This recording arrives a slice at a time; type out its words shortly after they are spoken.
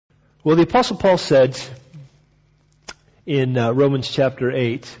Well, the Apostle Paul said in Romans chapter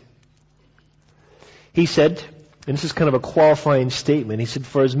 8, he said, and this is kind of a qualifying statement, he said,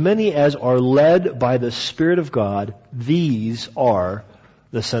 "For as many as are led by the Spirit of God, these are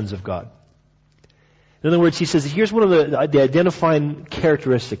the sons of God." In other words, he says, here's one of the identifying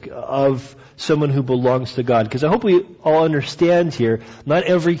characteristic of someone who belongs to God. Because I hope we all understand here, not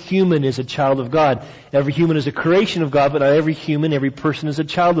every human is a child of God. Every human is a creation of God, but not every human, every person is a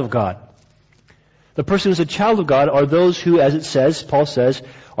child of God. The person who is a child of God are those who, as it says, Paul says,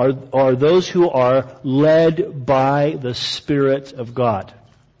 are those who are led by the Spirit of God.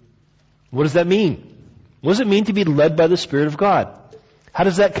 What does that mean? What does it mean to be led by the Spirit of God? How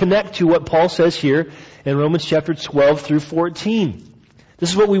does that connect to what Paul says here in Romans chapter 12 through 14?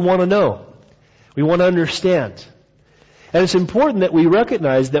 This is what we want to know. We want to understand. And it's important that we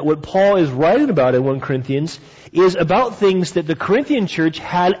recognize that what Paul is writing about in 1 Corinthians is about things that the Corinthian church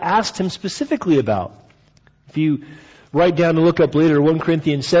had asked him specifically about. If you write down and look up later 1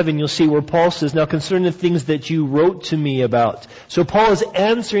 Corinthians 7, you'll see where Paul says, "Now concerning the things that you wrote to me about." So Paul is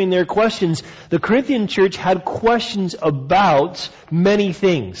answering their questions. The Corinthian church had questions about many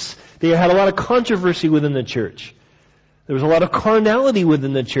things. They had a lot of controversy within the church. There was a lot of carnality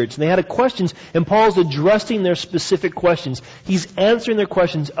within the church. And they had questions, and Paul's addressing their specific questions. He's answering their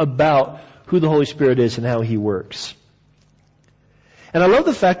questions about who the Holy Spirit is and how He works. And I love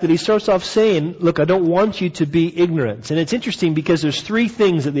the fact that he starts off saying, look, I don't want you to be ignorant. And it's interesting because there's three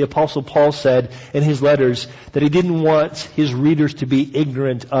things that the Apostle Paul said in his letters that he didn't want his readers to be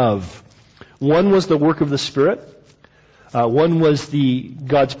ignorant of. One was the work of the Spirit. One was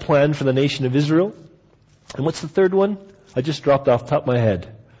God's plan for the nation of Israel. And what's the third one? I just dropped off the top of my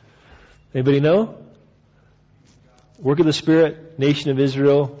head. Anybody know? Work of the Spirit, nation of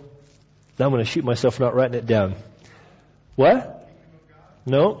Israel. Now I'm going to shoot myself for not writing it down. What?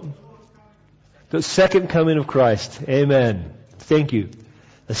 No? The second coming of Christ. Amen. Thank you.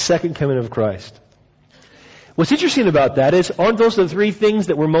 The second coming of Christ. What's interesting about that is, aren't those the three things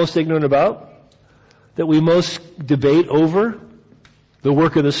that we're most ignorant about? That we most debate over? The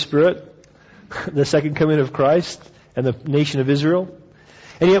work of the Spirit, the second coming of Christ, and the nation of Israel.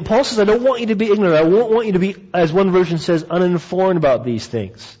 And yet Paul says, I don't want you to be ignorant. I won't want you to be, as one version says, uninformed about these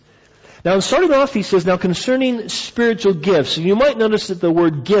things. Now, starting off, he says, now concerning spiritual gifts, and you might notice that the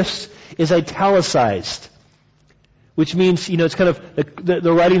word gifts is italicized, which means, it's kind of,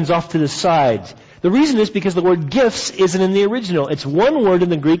 the writing's off to the side. The reason is because the word gifts isn't in the original. It's one word in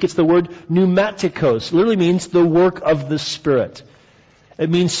the Greek. It's the word pneumatikos. It literally means the work of the Spirit. It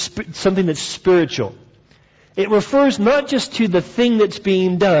means something that's spiritual. It refers not just to the thing that's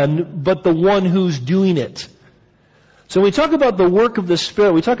being done, but the one who's doing it. So when we talk about the work of the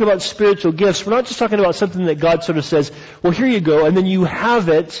Spirit, we talk about spiritual gifts, we're not just talking about something that God sort of says, well, here you go, and then you have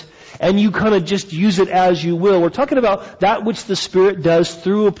it, and you kind of just use it as you will. We're talking about that which the Spirit does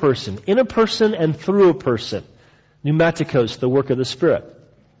through a person, in a person and through a person. Pneumatikos, the work of the Spirit.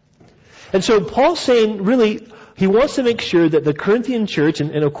 And so Paul's saying, really, he wants to make sure that the Corinthian church,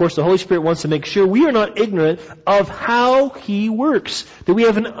 and of course the Holy Spirit wants to make sure we are not ignorant of how He works, that we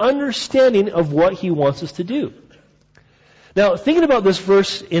have an understanding of what He wants us to do. Now, thinking about this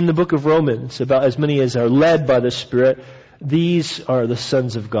verse in the book of Romans, about as many as are led by the Spirit, these are the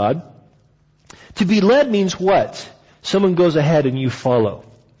sons of God. To be led means what? Someone goes ahead and you follow.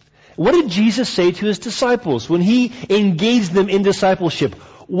 What did Jesus say to His disciples when He engaged them in discipleship?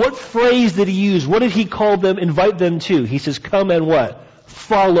 What phrase did He use? What did He call them, invite them to? He says, come and what?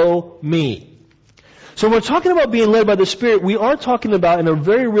 Follow me. So when we're talking about being led by the Spirit, we are talking about, in a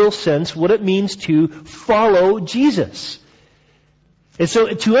very real sense, what it means to follow Jesus. And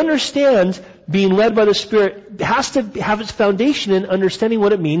so to understand being led by the Spirit has to have its foundation in understanding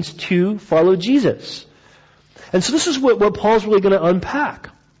what it means to follow Jesus. And so this is what Paul's really going to unpack.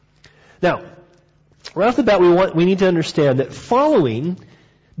 Now, right off the bat, we need to understand that following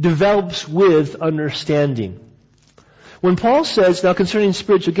develops with understanding. When Paul says, now concerning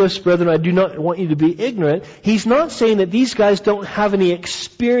spiritual gifts, brethren, I do not want you to be ignorant, he's not saying that these guys don't have any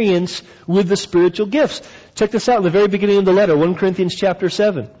experience with the spiritual gifts. Check this out in the very beginning of the letter, 1 Corinthians chapter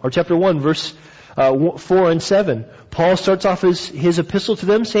 7, or chapter 1, verse 4 and 7. Paul starts off his epistle to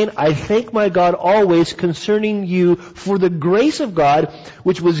them saying, I thank my God always concerning you for the grace of God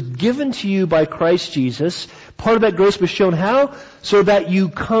which was given to you by Christ Jesus. Part of that grace was shown how? So that you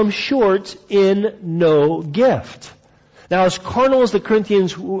come short in no gift. Now, as carnal as the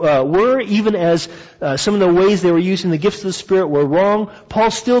Corinthians were, even as some of the ways they were using the gifts of the Spirit were wrong,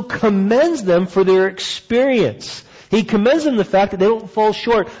 Paul still commends them for their experience. He commends them the fact that they don't fall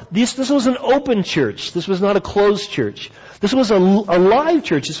short. This was an open church. This was not a closed church. This was a live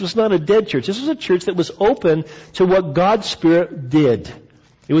church. This was not a dead church. This was a church that was open to what God's Spirit did.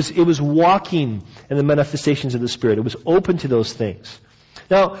 It was walking in the manifestations of the Spirit. It was open to those things.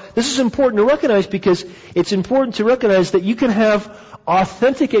 Now, this is important to recognize because it's important to recognize that you can have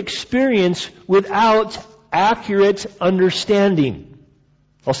authentic experience without accurate understanding.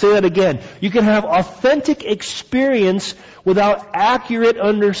 I'll say that again. You can have authentic experience without accurate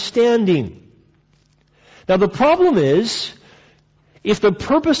understanding. Now, the problem is, if the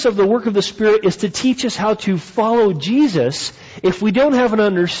purpose of the work of the Spirit is to teach us how to follow Jesus, if we don't have an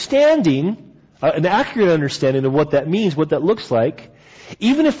understanding, an accurate understanding of what that means, what that looks like,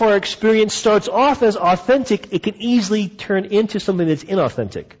 even if our experience starts off as authentic, it can easily turn into something that's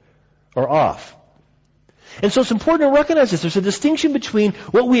inauthentic or off. And so it's important to recognize this. There's a distinction between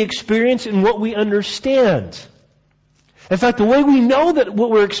what we experience and what we understand. In fact, the way we know that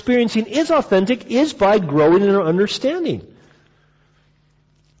what we're experiencing is authentic is by growing in our understanding.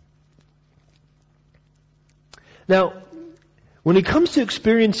 Now, when it comes to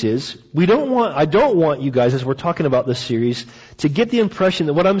experiences, I don't want you guys, as we're talking about this series, to get the impression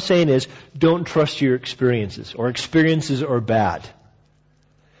that what I'm saying is, don't trust your experiences, or experiences are bad.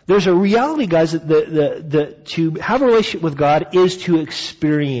 There's a reality, guys, that to have a relationship with God is to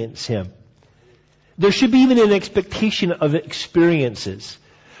experience Him. There should be even an expectation of experiences.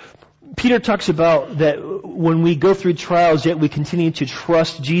 Peter talks about that when we go through trials, yet we continue to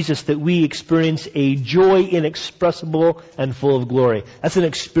trust Jesus, that we experience a joy inexpressible and full of glory. That's an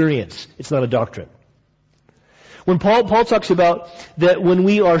experience. It's not a doctrine. When Paul talks about that when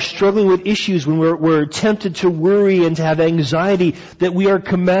we are struggling with issues, when we're tempted to worry and to have anxiety, that we are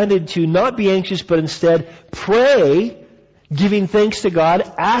commanded to not be anxious, but instead pray, giving thanks to God,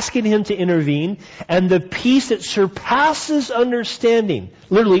 asking Him to intervene, and the peace that surpasses understanding,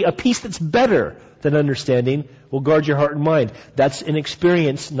 literally a peace that's better than understanding, will guard your heart and mind. That's an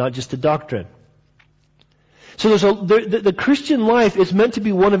experience, not just a doctrine. So the Christian life is meant to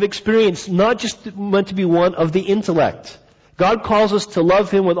be one of experience, not just meant to be one of the intellect. God calls us to love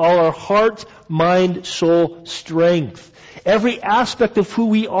Him with all our heart, mind, soul, strength. Every aspect of who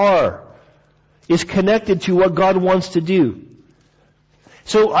we are is connected to what God wants to do.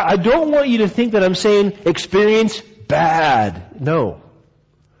 So I don't want you to think that I'm saying experience bad. No.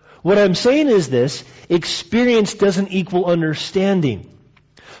 What I'm saying is this: experience doesn't equal understanding.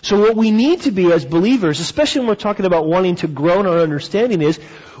 So what we need to be as believers, especially when we're talking about wanting to grow in our understanding, is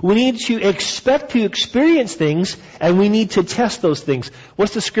we need to expect to experience things, and we need to test those things.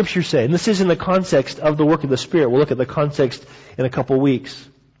 What's the Scripture say? And this is in the context of the work of the Spirit. We'll look at the context in a couple weeks.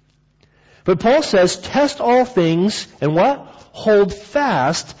 But Paul says, test all things, and what? Hold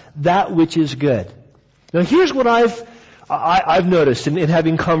fast that which is good. Now here's what I've noticed in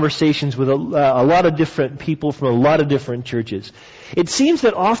having conversations with a lot of different people from a lot of different churches. It seems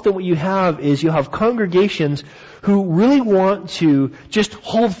that often what you have is you have congregations who really want to just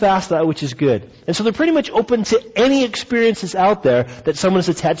hold fast that which is good. And so they're pretty much open to any experiences out there that someone has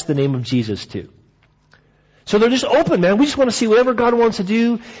attached the name of Jesus to. So they're just open, man. We just want to see whatever God wants to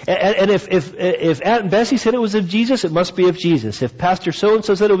do. And if Aunt Bessie said it was of Jesus, it must be of Jesus. If Pastor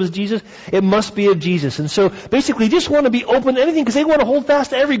so-and-so said it was Jesus, it must be of Jesus. And so basically just want to be open to anything because they want to hold fast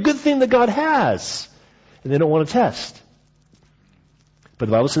to every good thing that God has. And they don't want to test. But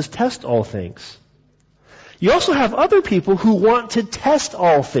the Bible says test all things. You also have other people who want to test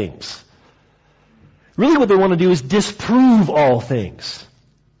all things. Really what they want to do is disprove all things.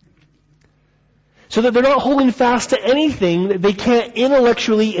 So that they're not holding fast to anything that they can't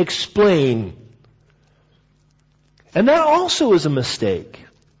intellectually explain. And that also is a mistake.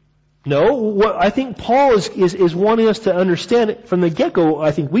 No, what I think Paul is wanting us to understand from the get-go,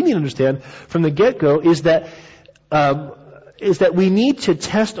 I think we need to understand from the get-go, is that we need to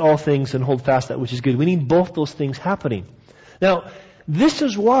test all things and hold fast that which is good. We need both those things happening. Now, this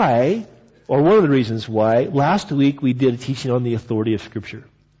is why, or one of the reasons why, last week we did a teaching on the authority of Scripture.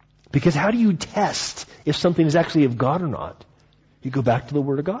 Because how do you test if something is actually of God or not? You go back to the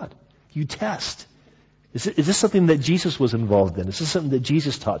Word of God. You test. Is this something that Jesus was involved in? Is this something that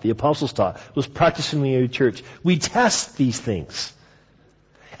Jesus taught, the apostles taught, was practiced in the early church? We test these things.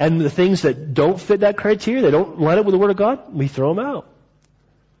 And the things that don't fit that criteria, they don't line up with the Word of God, we throw them out.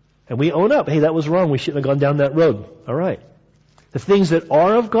 And we own up, hey, that was wrong, we shouldn't have gone down that road. All right. The things that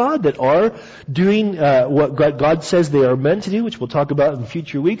are of God, that are doing what God says they are meant to do, which we'll talk about in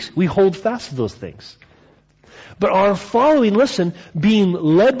future weeks, we hold fast to those things. But our following, listen, being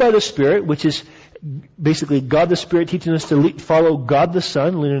led by the Spirit, which is basically God the Spirit teaching us to follow God the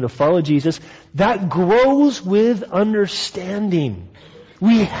Son, learning to follow Jesus, that grows with understanding.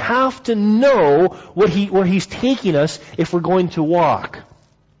 We have to know where He's taking us if we're going to walk.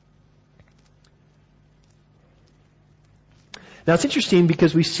 Now it's interesting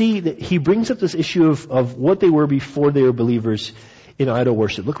because we see that he brings up this issue of what they were before they were believers in idol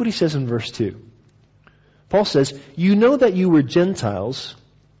worship. Look what he says in verse 2. Paul says, "You know that you were Gentiles,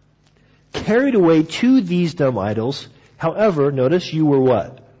 carried away to these dumb idols. However," notice, "you were"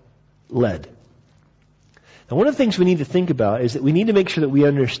 what? "Led." Now one of the things we need to think about is that we need to make sure that we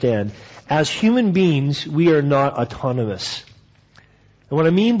understand, as human beings, we are not autonomous. And what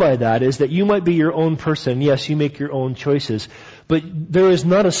I mean by that is that you might be your own person. Yes, you make your own choices. But there is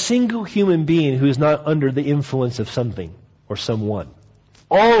not a single human being who is not under the influence of something or someone.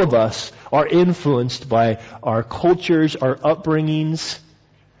 All of us are influenced by our cultures, our upbringings,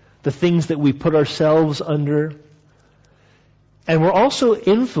 the things that we put ourselves under. And we're also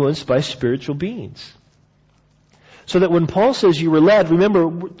influenced by spiritual beings. So that when Paul says you were led, remember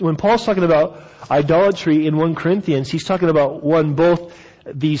when Paul's talking about idolatry in 1 Corinthians, he's talking about both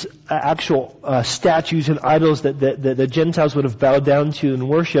these actual statues and idols that the Gentiles would have bowed down to and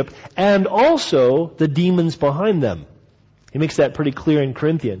worship, and also the demons behind them. He makes that pretty clear in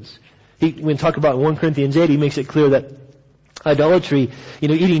Corinthians. When we talk about 1 Corinthians 8, he makes it clear that idolatry,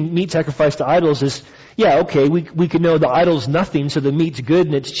 eating meat sacrificed to idols is, okay, we could know the idol's nothing, so the meat's good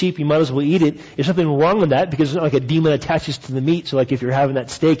and it's cheap, you might as well eat it. There's nothing wrong with that because it's not like a demon attaches to the meat, so like if you're having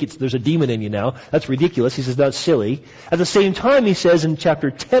that steak, there's a demon in you now. That's ridiculous. He says that's silly. At the same time, he says in chapter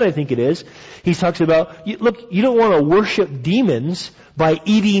 10, I think it is, he talks about, look, you don't want to worship demons by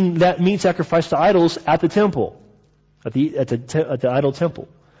eating that meat sacrificed to idols at the temple, at the idol temple.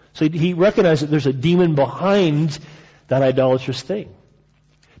 So he recognized that there's a demon behind that idolatrous thing.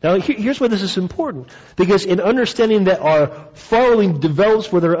 Now, here's why this is important. Because in understanding that our following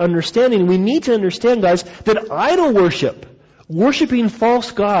develops with our understanding, we need to understand, guys, that idol worship, worshiping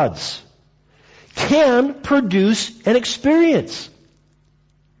false gods, can produce an experience.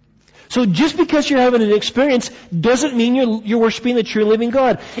 So just because you're having an experience doesn't mean you're worshiping the true living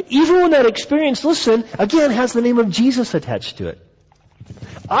God. Even when that experience, listen, again, has the name of Jesus attached to it.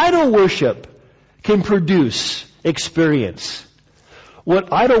 Idol worship can produce experience.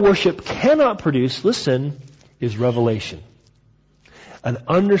 What idol worship cannot produce, listen, is revelation. An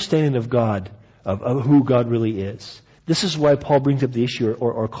understanding of God, of who God really is. This is why Paul brings up the issue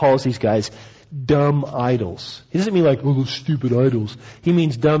or calls these guys dumb idols. He doesn't mean like, those stupid idols. He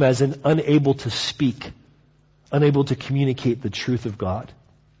means dumb as in unable to speak, unable to communicate the truth of God.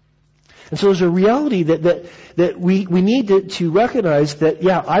 And so there's a reality that we need to recognize that,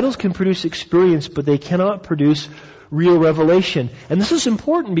 idols can produce experience, but they cannot produce real revelation. And this is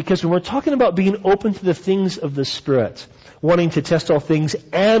important because when we're talking about being open to the things of the Spirit, wanting to test all things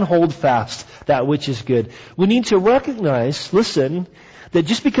and hold fast that which is good, we need to recognize, listen, that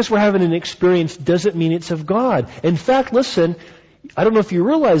just because we're having an experience doesn't mean it's of God. In fact, listen, I don't know if you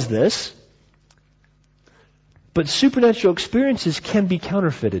realize this, but supernatural experiences can be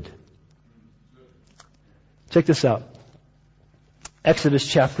counterfeited. Check this out. Exodus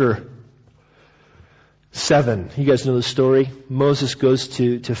chapter 7. You guys know the story. Moses goes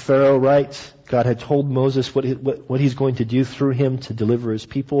to Pharaoh, right? God had told Moses what he's going to do through him to deliver his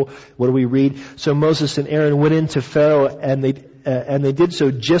people. What do we read? So Moses and Aaron went into Pharaoh and they did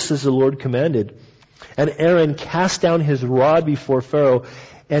so just as the Lord commanded. And Aaron cast down his rod before Pharaoh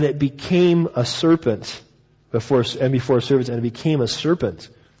and it became a serpent before servants, and it became a serpent.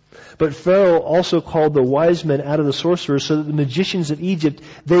 But Pharaoh also called the wise men out of the sorcerers, so that the magicians of Egypt,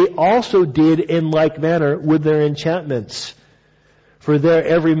 they also did in like manner with their enchantments. For there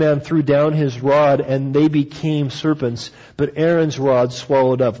every man threw down his rod, and they became serpents, but Aaron's rod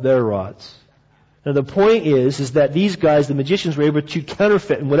swallowed up their rods. Now the point is that these guys, the magicians, were able to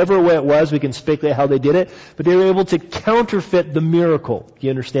counterfeit, in whatever way it was, we can speculate how they did it, but they were able to counterfeit the miracle. Do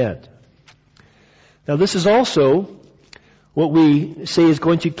you understand? Now this is also what we say is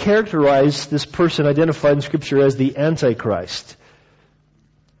going to characterize this person identified in Scripture as the Antichrist.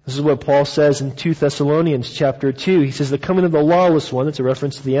 This is what Paul says in 2 Thessalonians chapter 2. He says, the coming of the lawless one, that's a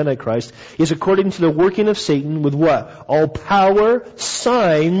reference to the Antichrist, is according to the working of Satan with what? All power,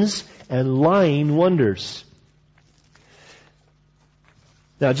 signs, and lying wonders.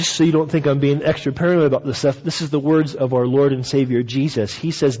 Now, just so you don't think I'm being extra paranoid about this stuff, this is the words of our Lord and Savior Jesus. He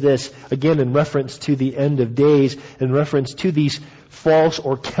says this, again, in reference to the end of days, in reference to these false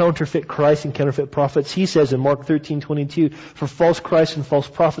or counterfeit Christ and counterfeit prophets. He says in Mark 13:22, for false Christs and false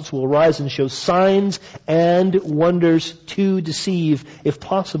prophets will arise and show signs and wonders to deceive, if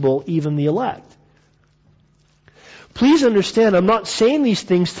possible, even the elect. Please understand, I'm not saying these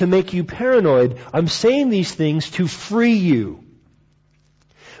things to make you paranoid. I'm saying these things to free you.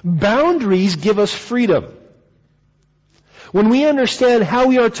 Boundaries give us freedom. When we understand how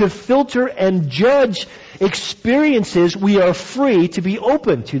we are to filter and judge experiences, we are free to be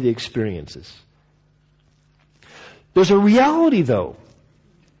open to the experiences. There's a reality, though,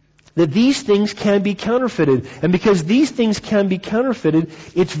 that these things can be counterfeited. And because these things can be counterfeited,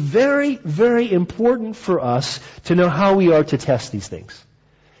 it's very, very important for us to know how we are to test these things.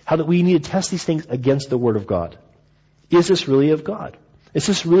 How that we need to test these things against the Word of God. Is this really of God? Is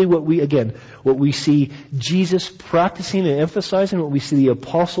this really what we see Jesus practicing and emphasizing, what we see the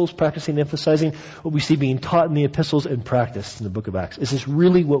apostles practicing and emphasizing, what we see being taught in the epistles and practiced in the book of Acts? Is this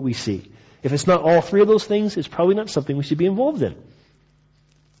really what we see? If it's not all three of those things, it's probably not something we should be involved in.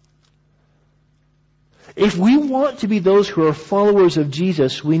 If we want to be those who are followers of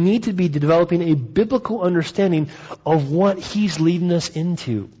Jesus, we need to be developing a biblical understanding of what He's leading us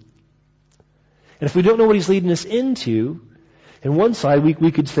into. And if we don't know what He's leading us into, on one side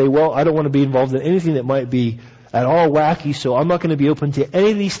we could say, well, I don't want to be involved in anything that might be at all wacky, so I'm not going to be open to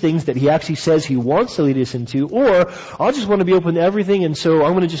any of these things that He actually says He wants to lead us into, or I'll just want to be open to everything, and so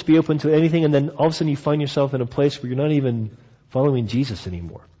I'm going to just be open to anything, and then all of a sudden you find yourself in a place where you're not even following Jesus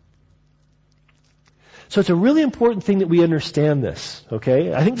anymore. So it's a really important thing that we understand this,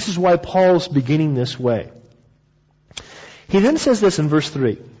 okay? I think this is why Paul's beginning this way. He then says this in verse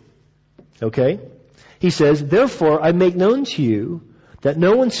 3, okay? He says, therefore I make known to you that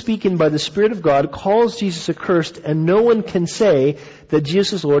no one speaking by the Spirit of God calls Jesus accursed, and no one can say that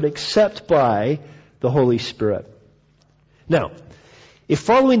Jesus is Lord except by the Holy Spirit. Now, if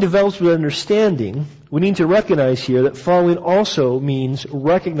following develops with understanding, we need to recognize here that following also means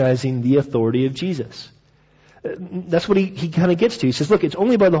recognizing the authority of Jesus. That's what he kind of gets to. He says, look, it's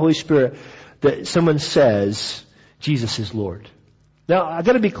only by the Holy Spirit that someone says Jesus is Lord. Now, I've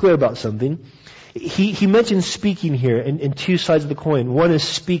got to be clear about something. He mentions speaking here in two sides of the coin. One is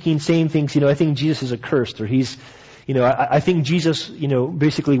speaking, saying things, I think Jesus is accursed, or he's, I think Jesus,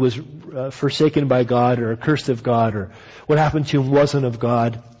 basically was forsaken by God or accursed of God, or what happened to him wasn't of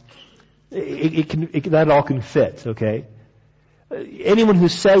God. That all can fit, okay? Anyone who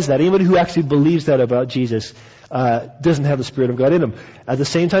says that, anyone who actually believes that about Jesus, doesn't have the Spirit of God in them. At the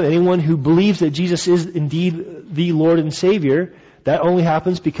same time, anyone who believes that Jesus is indeed the Lord and Savior, that only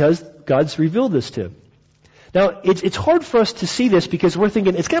happens because God's revealed this to him. Now, it's hard for us to see this because we're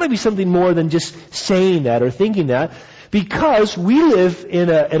thinking it's got to be something more than just saying that or thinking that, because we live in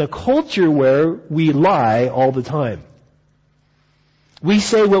a culture where we lie all the time. We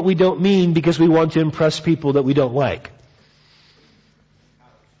say what we don't mean because we want to impress people that we don't like.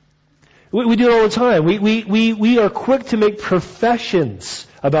 We do it all the time. We are quick to make professions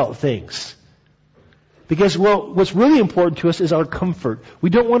about things. Because, what's really important to us is our comfort. We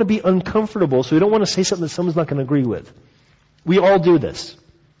don't want to be uncomfortable, so we don't want to say something that someone's not going to agree with. We all do this.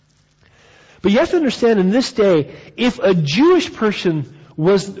 But you have to understand, in this day, if a Jewish person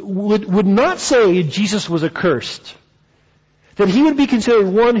would not say Jesus was accursed, then he would be considered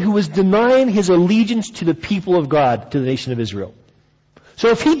one who was denying his allegiance to the people of God, to the nation of Israel. So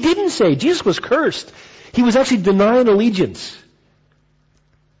if he didn't say Jesus was cursed, he was actually denying allegiance.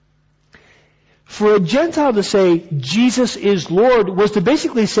 For a Gentile to say Jesus is Lord was to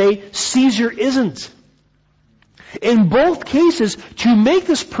basically say Caesar isn't. In both cases, to make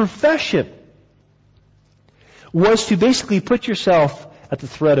this profession was to basically put yourself at the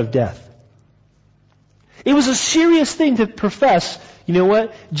threat of death. It was a serious thing to profess, you know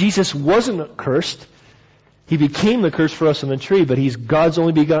what, Jesus wasn't cursed. He became the curse for us on the tree, but He's God's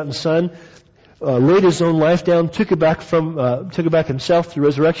only begotten Son, laid His own life down, took it back Himself through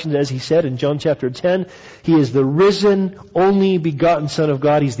resurrection, as He said in John chapter 10. He is the risen, only begotten Son of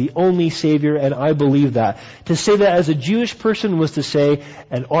God. He's the only Savior, and I believe that. To say that as a Jewish person was to say,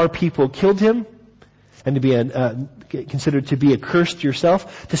 and our people killed Him, and to be considered to be accursed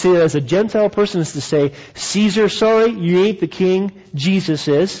yourself. To say that as a Gentile person is to say, Caesar, sorry, you ain't the king, Jesus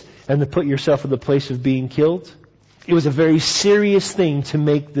is, and to put yourself in the place of being killed. It was a very serious thing to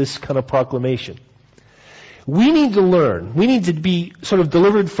make this kind of proclamation. We need to learn. We need to be sort of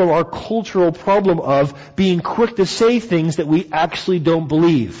delivered from our cultural problem of being quick to say things that we actually don't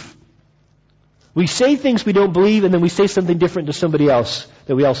believe. We say things we don't believe, and then we say something different to somebody else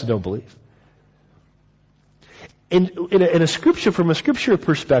that we also don't believe. In a scripture, from a scripture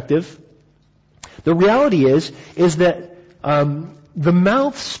perspective, the reality is that the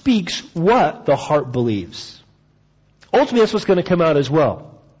mouth speaks what the heart believes. Ultimately, that's what's going to come out as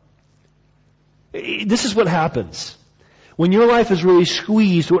well. This is what happens. When your life is really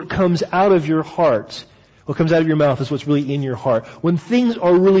squeezed, what comes out of your heart What comes out of your mouth is what's really in your heart. When things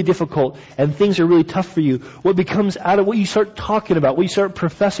are really difficult and things are really tough for you, what becomes out of what you start talking about, what you start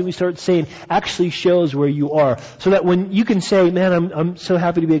professing, what you start saying, actually shows where you are. So that when you can say, man, I'm so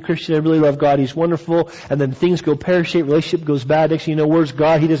happy to be a Christian, I really love God, He's wonderful, and then things go pear-shaped, relationship goes bad, next thing you know, where's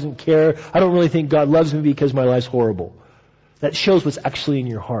God? He doesn't care. I don't really think God loves me because my life's horrible. That shows what's actually in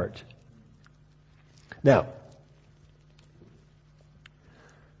your heart. Now,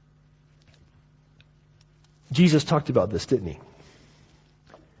 Jesus talked about this, didn't He?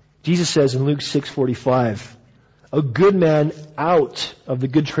 Jesus says in Luke 6:45, a good man out of the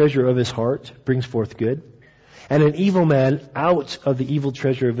good treasure of his heart brings forth good, and an evil man out of the evil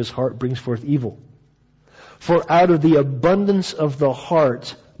treasure of his heart brings forth evil. For out of the abundance of the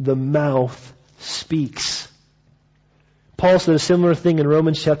heart, the mouth speaks. Paul said a similar thing in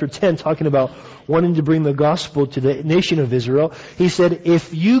Romans chapter 10, talking about wanting to bring the gospel to the nation of Israel. He said,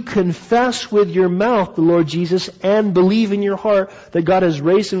 if you confess with your mouth the Lord Jesus and believe in your heart that God has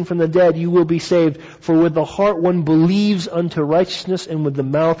raised Him from the dead, you will be saved. For with the heart one believes unto righteousness, and with the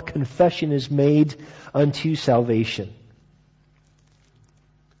mouth confession is made unto salvation.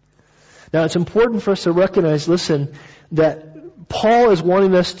 Now it's important for us to recognize, listen, that Paul is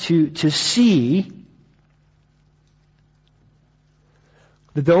wanting us to see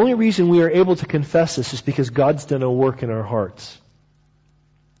that the only reason we are able to confess this is because God's done a work in our hearts.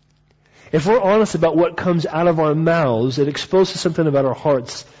 If we're honest about what comes out of our mouths, it exposes something about our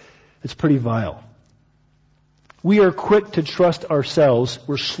hearts that's pretty vile. We are quick to trust ourselves.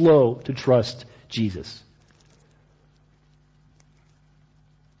 We're slow to trust Jesus.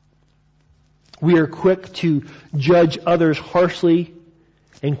 We are quick to judge others harshly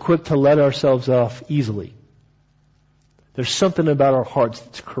and quick to let ourselves off easily. There's something about our hearts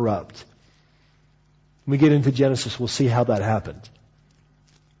that's corrupt. When we get into Genesis, we'll see how that happened.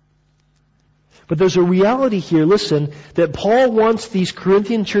 But there's a reality here, listen, that Paul wants these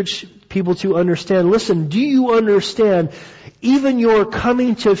Corinthian church people to understand. Listen, do you understand, even your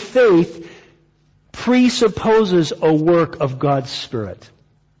coming to faith presupposes a work of God's Spirit.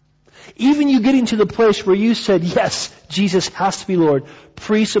 Even you getting to the place where you said, yes, Jesus has to be Lord,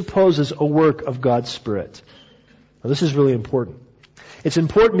 presupposes a work of God's Spirit. Now, this is really important. It's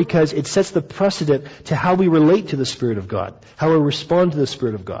important because it sets the precedent to how we relate to the Spirit of God, how we respond to the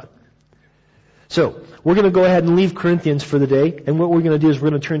Spirit of God. So, we're going to go ahead and leave Corinthians for the day, and what we're going to do is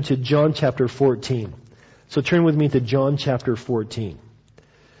we're going to turn to John chapter 14. So turn with me to John chapter 14.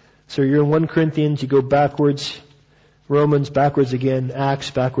 So you're in 1 Corinthians, you go backwards, Romans backwards again,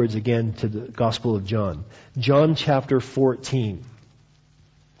 Acts backwards again to the Gospel of John. John chapter 14.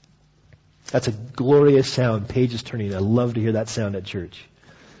 That's a glorious sound. Pages turning. I love to hear that sound at church.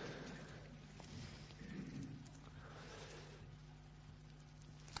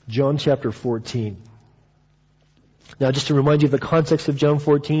 John chapter 14. Now, just to remind you of the context of John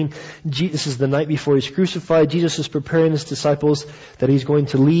 14, this is the night before He's crucified. Jesus is preparing His disciples that He's going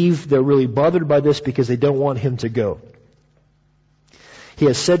to leave. They're really bothered by this because they don't want Him to go. He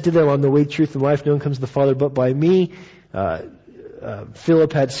has said to them, "On the way, truth, and life, no one comes to the Father but by me."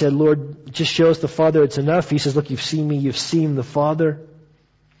 Philip had said, "Lord, just show us the Father, it's enough." He says, "Look, you've seen me, you've seen the Father."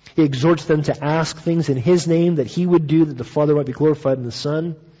 He exhorts them to ask things in His name that He would do, that the Father might be glorified in the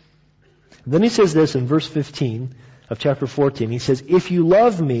Son. And then He says this in verse 15 of chapter 14. He says, "If you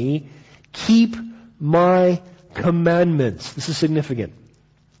love me, keep my commandments." This is significant.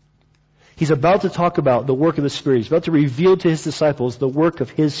 He's about to talk about the work of the Spirit. He's about to reveal to His disciples the work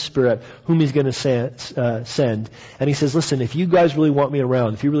of His Spirit, whom He's going to send. And He says, listen, if you guys really want me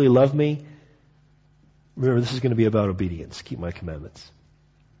around, if you really love me, remember, this is going to be about obedience. Keep my commandments.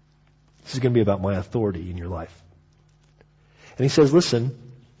 This is going to be about my authority in your life. And He says, listen,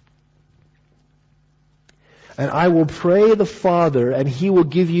 "And I will pray the Father, and He will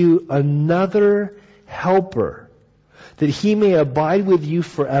give you another helper, that He may abide with you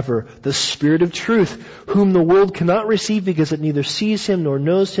forever, the Spirit of truth, whom the world cannot receive because it neither sees Him nor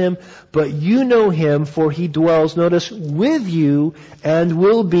knows Him, but you know Him, for He dwells," notice, "with you and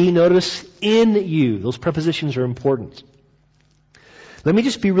will be," notice, "in you." Those prepositions are important. Let me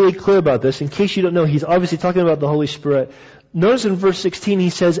just be really clear about this. In case you don't know, He's obviously talking about the Holy Spirit. Notice in verse 16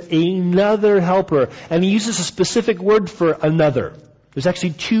 He says, "another helper," and He uses a specific word for another. There's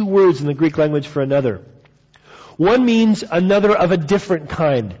actually two words in the Greek language for another. One means another of a different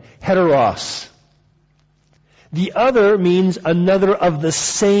kind, heteros. The other means another of the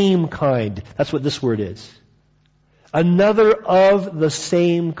same kind. That's what this word is. Another of the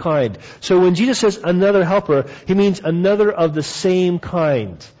same kind. So when Jesus says another helper, He means another of the same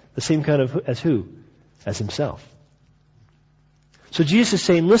kind. The same kind of as who? As Himself. So Jesus is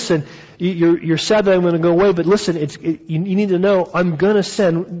saying, listen, you're sad that I'm going to go away, but listen, you need to know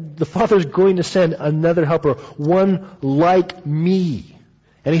the Father's going to send another helper, one like me.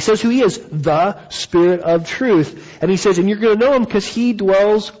 And he says who he is, the Spirit of truth. And he says, and you're going to know him because he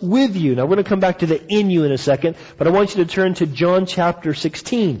dwells with you. Now we're going to come back to the in you in a second, but I want you to turn to John chapter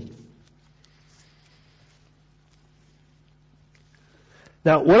 16.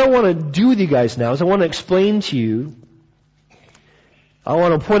 Now what I want to do with you guys now is I want to explain to you, I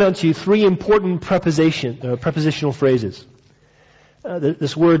want to point out to you three important prepositional phrases.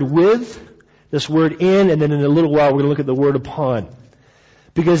 This word with, this word in, and then in a little while we're going to look at the word upon.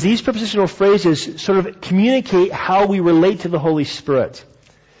 Because these prepositional phrases sort of communicate how we relate to the Holy Spirit.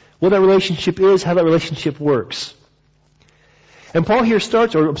 What that relationship is, how that relationship works. And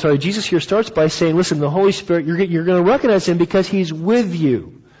Jesus here starts by saying, listen, the Holy Spirit, you're going to recognize Him because He's with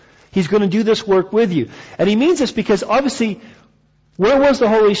you. He's going to do this work with you. And He means this because obviously, where was the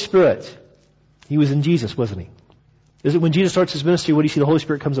Holy Spirit? He was in Jesus, wasn't He? Is it when Jesus starts His ministry, what do you see? The Holy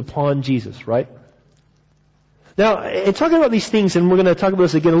Spirit comes upon Jesus, right? Now, in talking about these things, and we're going to talk about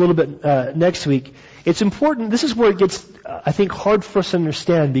this again a little bit next week, it's important, this is where it gets, I think, hard for us to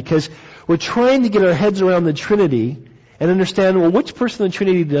understand because we're trying to get our heads around the Trinity and understand, well, which person in the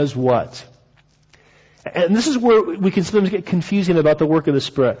Trinity does what? And this is where we can sometimes get confusing about the work of the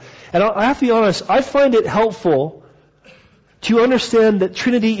Spirit. And I have to be honest, I find it helpful to understand that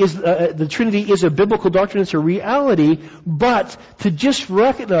the Trinity is a biblical doctrine, it's a reality, but to just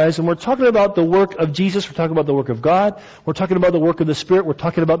recognize, and we're talking about the work of Jesus, we're talking about the work of God, we're talking about the work of the Spirit, we're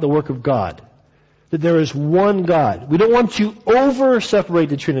talking about the work of God. That there is one God. We don't want to over-separate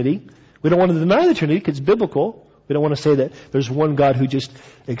the Trinity. We don't want to deny the Trinity because it's biblical. We don't want to say that there's one God who just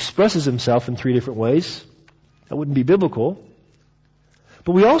expresses Himself in three different ways. That wouldn't be biblical.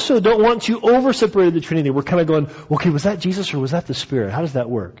 But we also don't want to over-separate the Trinity. We're kind of going, okay, was that Jesus or was that the Spirit? How does that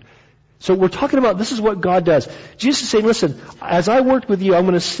work? So we're talking about, this is what God does. Jesus is saying, listen, as I worked with you,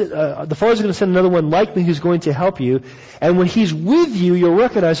 the Father's going to send another one like me who's going to help you. And when He's with you, you'll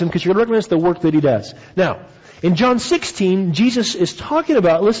recognize Him because you're going to recognize the work that He does. Now, in John 16, Jesus is talking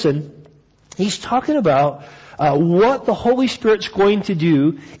about, He's talking about what the Holy Spirit's going to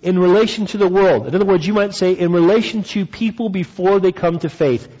do in relation to the world. In other words, you might say in relation to people before they come to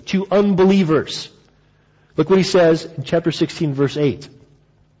faith, to unbelievers. Look what He says in chapter 16, verse 8.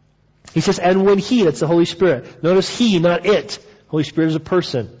 He says, and when He, that's the Holy Spirit. Notice He, not it. Holy Spirit is a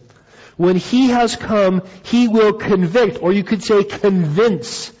person. When He has come, He will convict, or you could say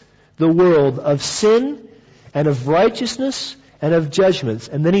convince the world of sin and of righteousness and of judgments.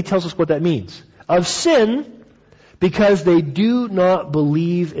 And then He tells us what that means. Of sin, because they do not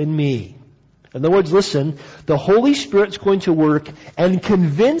believe in me. In other words, listen, the Holy Spirit's going to work and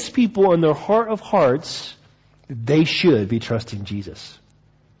convince people in their heart of hearts that they should be trusting Jesus.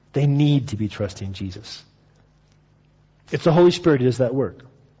 They need to be trusting Jesus. It's the Holy Spirit who does that work.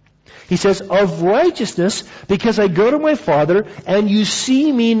 He says, of righteousness, because I go to my Father and you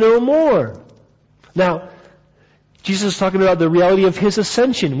see me no more. Now, Jesus is talking about the reality of His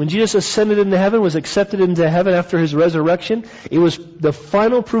ascension. When Jesus ascended into heaven, was accepted into heaven after His resurrection, it was the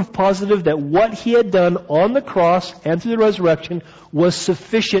final proof positive that what He had done on the cross and through the resurrection was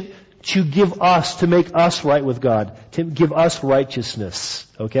sufficient to make us right with God, to give us righteousness.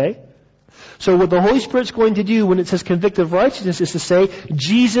 Okay? So what the Holy Spirit's going to do when it says convict of righteousness is to say,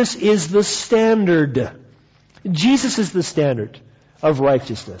 Jesus is the standard. Jesus is the standard of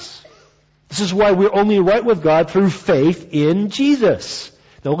righteousness. This is why we're only right with God through faith in Jesus.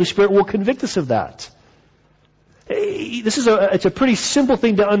 The Holy Spirit will convict us of that. It's a pretty simple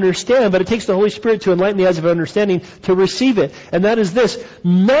thing to understand, but it takes the Holy Spirit to enlighten the eyes of our understanding to receive it. And that is this: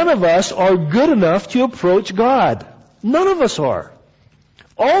 none of us are good enough to approach God. None of us are.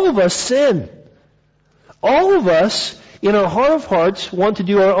 All of us sin. All of us, in our heart of hearts, want to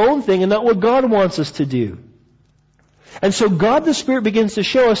do our own thing and not what God wants us to do. And so God the Spirit begins to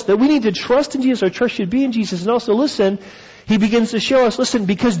show us that we need to trust in Jesus. Our trust should be in Jesus. And also, listen, He begins to show us,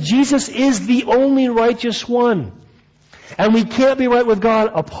 because Jesus is the only righteous one. And we can't be right with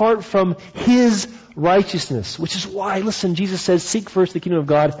God apart from His righteousness. Which is why, Jesus says, seek first the kingdom of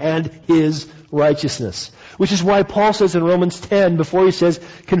God and His righteousness. Which is why Paul says in Romans 10, before he says,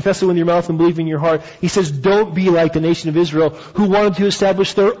 confess it with your mouth and believe in your heart, he says, don't be like the nation of Israel who wanted to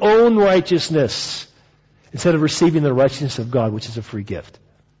establish their own righteousness instead of receiving the righteousness of God, which is a free gift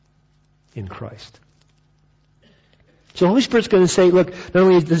in Christ. So the Holy Spirit's going to say, look, not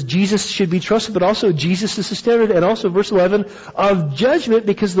only does Jesus should be trusted, but also Jesus is the standard, and also verse 11, of judgment,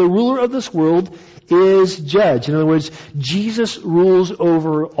 because the ruler of this world is judge. In other words, Jesus rules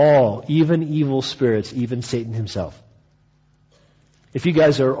over all, even evil spirits, even Satan himself. If you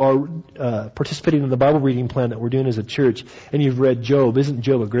guys are participating in the Bible reading plan that we're doing as a church, and you've read Job, isn't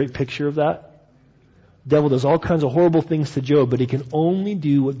Job a great picture of that? The devil does all kinds of horrible things to Job, but he can only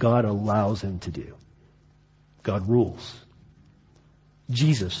do what God allows him to do. God rules.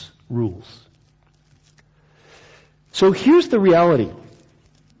 Jesus rules. So here's the reality.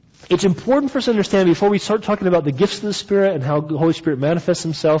 It's important for us to understand before we start talking about the gifts of the Spirit and how the Holy Spirit manifests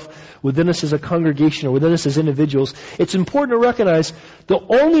Himself within us as a congregation or within us as individuals, it's important to recognize the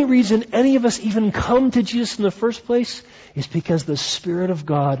only reason any of us even come to Jesus in the first place is because the Spirit of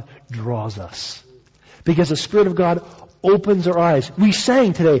God draws us. Because the Spirit of God opens our eyes. We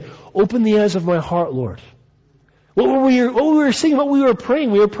sang today, "Open the eyes of my heart, Lord." What we were singing, what we were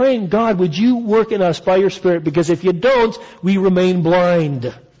praying, God, would you work in us by your Spirit? Because if you don't, we remain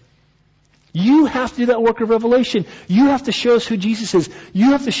blind. You have to do that work of revelation. You have to show us who Jesus is.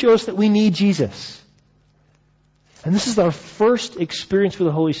 You have to show us that we need Jesus. And this is our first experience with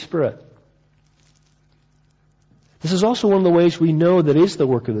the Holy Spirit. This is also one of the ways we know that is the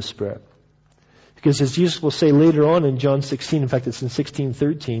work of the Spirit. Because as Jesus will say later on in John 16, in fact it's in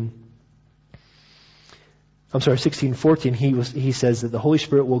 16:14, he says that the Holy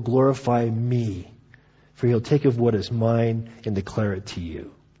Spirit will glorify me, for He'll take of what is mine and declare it to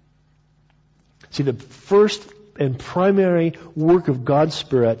you. See, the first and primary work of God's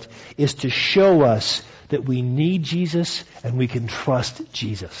Spirit is to show us that we need Jesus and we can trust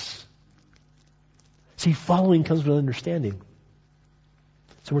Jesus. See, following comes with understanding.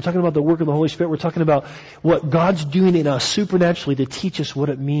 So we're talking about the work of the Holy Spirit. We're talking about what God's doing in us supernaturally to teach us what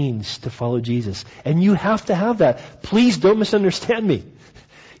it means to follow Jesus. And you have to have that. Please don't misunderstand me.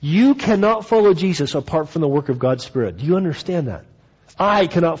 You cannot follow Jesus apart from the work of God's Spirit. Do you understand that? I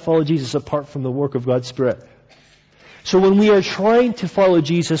cannot follow Jesus apart from the work of God's Spirit. So when we are trying to follow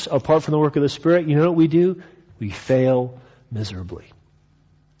Jesus apart from the work of the Spirit, you know what we do? We fail miserably.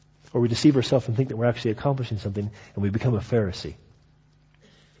 Or we deceive ourselves and think that we're actually accomplishing something, and we become a Pharisee.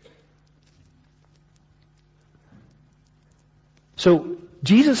 So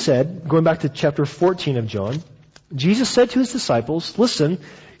Jesus said, going back to chapter 14 of John, Jesus said to His disciples, listen,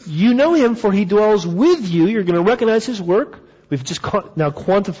 you know Him for He dwells with you. You're going to recognize His work. We've just now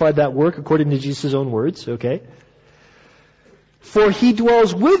quantified that work according to Jesus' own words, okay? For He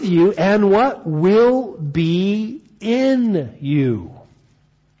dwells with you and what? Will be in you.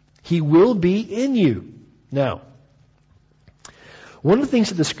 He will be in you. Now, one of the things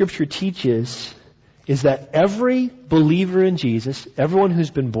that the Scripture teaches is that every believer in Jesus, everyone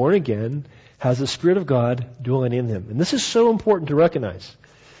who's been born again, has the Spirit of God dwelling in them. And this is so important to recognize.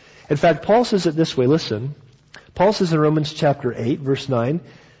 In fact, Paul says it this way, listen. Paul says in Romans chapter 8, verse 9,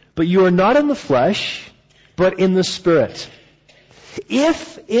 but you are not in the flesh, but in the Spirit.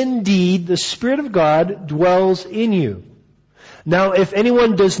 If indeed the Spirit of God dwells in you. Now, if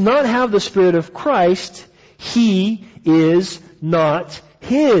anyone does not have the Spirit of Christ, he is not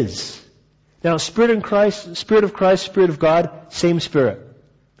His. Now, Spirit of Christ, Spirit of God, same Spirit.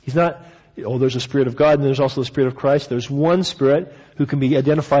 He's not, there's a Spirit of God and there's also the Spirit of Christ. There's one Spirit who can be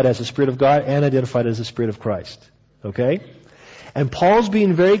identified as the Spirit of God and identified as the Spirit of Christ. Okay? And Paul's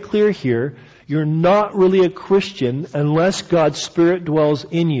being very clear here, you're not really a Christian unless God's Spirit dwells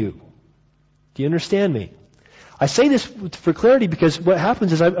in you. Do you understand me? I say this for clarity because what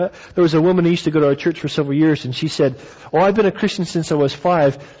happens is there was a woman who used to go to our church for several years and she said, I've been a Christian since I was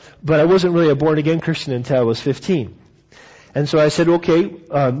 5, but I wasn't really a born-again Christian until I was 15. And so I said, okay,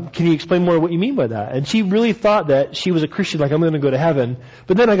 can you explain more what you mean by that? And she really thought that she was a Christian, like I'm going to go to heaven,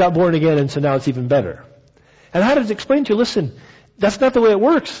 but then I got born again and so now it's even better. And I had to explain to her, listen, that's not the way it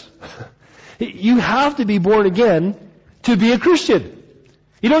works. You have to be born again to be a Christian.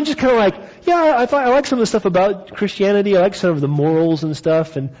 You don't just kind of like, I like some of the stuff about Christianity, I like some of the morals and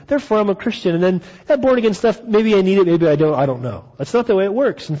stuff, and therefore I'm a Christian. And then that born again stuff, maybe I need it, maybe I don't know. That's not the way it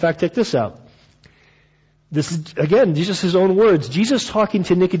works. In fact, check this out. This is, again, Jesus' own words. Jesus talking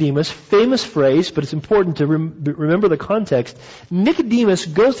to Nicodemus, famous phrase, but it's important to remember the context. Nicodemus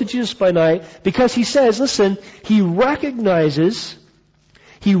goes to Jesus by night because he says, listen, he recognizes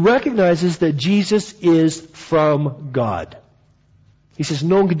that Jesus is from God. He says,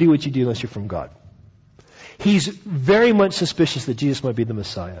 no one can do what you do unless you're from God. He's very much suspicious that Jesus might be the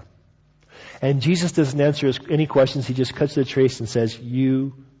Messiah. And Jesus doesn't answer any questions. He just cuts to the chase and says,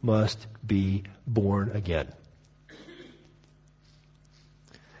 you must be born again.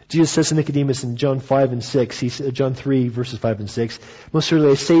 Jesus says to Nicodemus in John 5 and 6, John 3 verses 5 and 6, most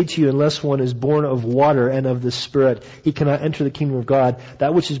certainly I say to you, unless one is born of water and of the Spirit, he cannot enter the kingdom of God.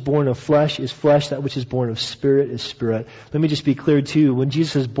 That which is born of flesh is flesh. That which is born of Spirit is spirit. Let me just be clear too. When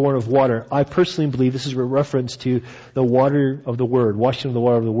Jesus is born of water, I personally believe this is a reference to the water of the Word, washing of the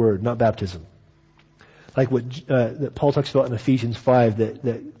water of the Word, not baptism. Like what that Paul talks about in Ephesians 5,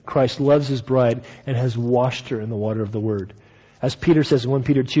 that Christ loves His bride and has washed her in the water of the Word. As Peter says in 1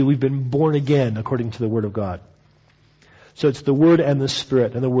 Peter 2, we've been born again according to the Word of God. So it's the Word and the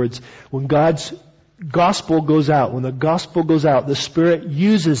Spirit. In other words, when God's gospel goes out, the Spirit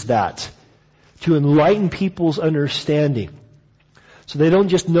uses that to enlighten people's understanding. So they don't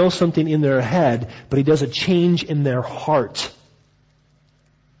just know something in their head, but He does a change in their heart.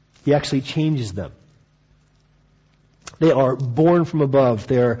 He actually changes them. They are born from above.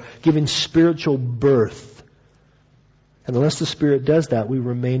 They are given spiritual birth. And unless the Spirit does that, we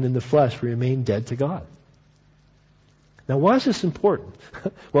remain in the flesh. We remain dead to God. Now, why is this important?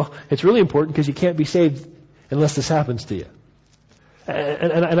 Well, it's really important because you can't be saved unless this happens to you.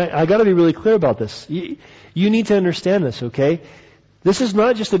 And I got to be really clear about this. You need to understand this, okay? This is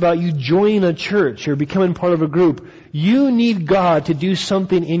not just about you joining a church or becoming part of a group. You need God to do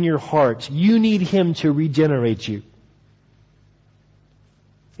something in your heart. You need Him to regenerate you.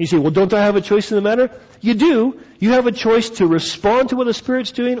 You say, well, don't I have a choice in the matter? You do. You have a choice to respond to what the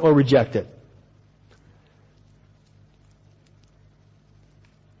Spirit's doing or reject it.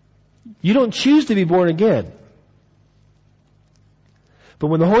 You don't choose to be born again. But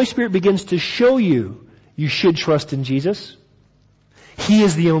when the Holy Spirit begins to show you, you should trust in Jesus. He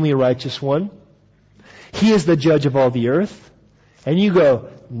is the only righteous one. He is the judge of all the earth. And you go,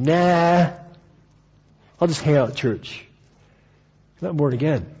 nah, I'll just hang out at church. You're not born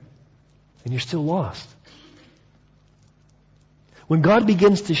again. And you're still lost. When God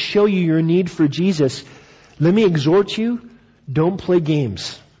begins to show you your need for Jesus, let me exhort you, don't play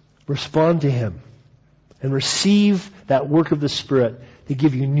games. Respond to Him. And receive that work of the Spirit to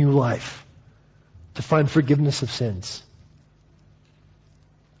give you new life. To find forgiveness of sins.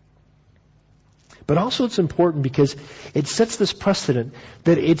 But also it's important because it sets this precedent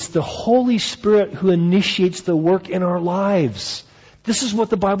that it's the Holy Spirit who initiates the work in our lives. This is what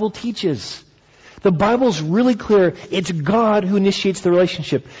the Bible teaches. The Bible's really clear. It's God who initiates the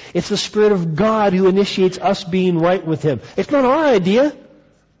relationship. It's the Spirit of God who initiates us being right with Him. It's not our idea.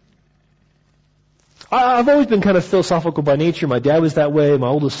 I've always been kind of philosophical by nature. My dad was that way. My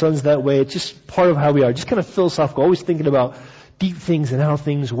oldest son's that way. It's just part of how we are. Just kind of philosophical. Always thinking about deep things and how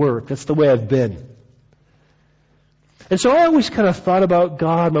things work. That's the way I've been. And so I always kind of thought about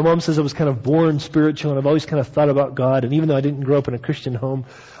God. My mom says I was kind of born spiritual, and I've always kind of thought about God. And even though I didn't grow up in a Christian home,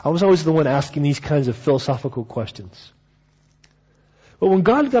 I was always the one asking these kinds of philosophical questions. But when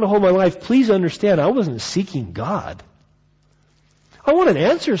God got a hold of my life, please understand, I wasn't seeking God. I wanted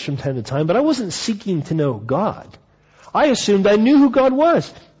answers from time to time, but I wasn't seeking to know God. I assumed I knew who God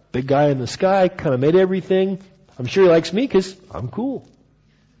was. Big guy in the sky, kind of made everything. I'm sure He likes me because I'm cool.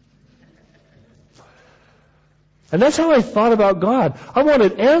 And that's how I thought about God. I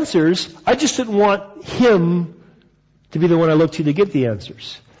wanted answers. I just didn't want Him to be the one I looked to get the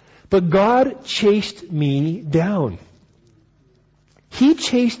answers. But God chased me down. He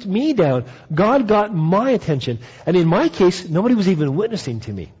chased me down. God got my attention. And in my case, nobody was even witnessing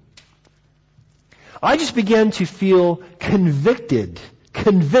to me. I just began to feel convicted,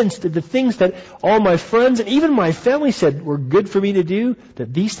 convinced that the things that all my friends and even my family said were good for me to do,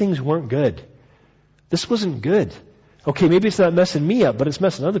 that these things weren't good. This wasn't good. Okay, maybe it's not messing me up, but it's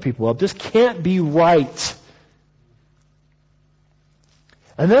messing other people up. This can't be right.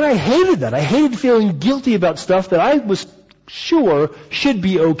 And then I hated that. I hated feeling guilty about stuff that I was sure should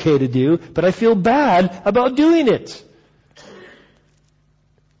be okay to do, but I feel bad about doing it.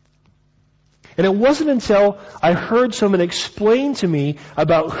 And it wasn't until I heard someone explain to me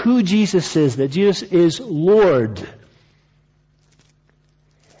about who Jesus is, that Jesus is Lord,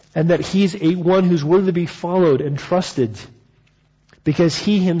 and that He's one who's worthy to be followed and trusted because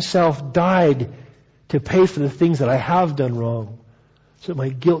He Himself died to pay for the things that I have done wrong so that my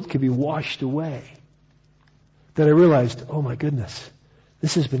guilt could be washed away. Then I realized, oh my goodness,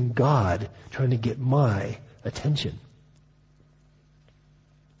 this has been God trying to get my attention.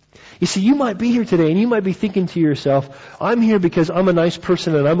 You see, you might be here today and you might be thinking to yourself, I'm here because I'm a nice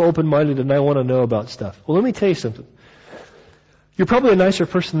person and I'm open-minded and I want to know about stuff. Well, let me tell you something. You're probably a nicer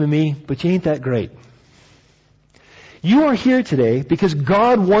person than me, but you ain't that great. You are here today because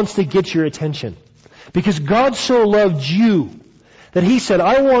God wants to get your attention. Because God so loved you That He said,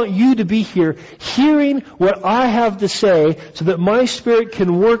 I want you to be here hearing what I have to say so that my Spirit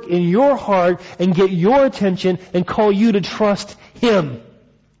can work in your heart and get your attention and call you to trust Him.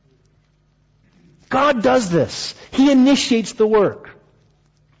 God does this. He initiates the work.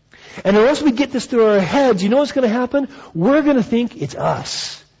 And unless we get this through our heads, you know what's going to happen? We're going to think it's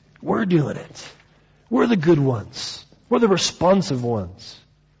us. We're doing it. We're the good ones. We're the responsive ones.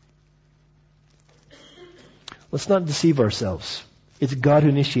 Let's not deceive ourselves. It's God who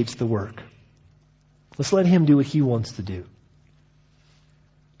initiates the work. Let's let Him do what He wants to do.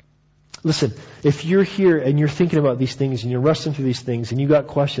 Listen, if you're here and you're thinking about these things and you're wrestling through these things and you got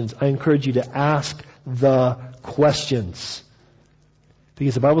questions, I encourage you to ask the questions.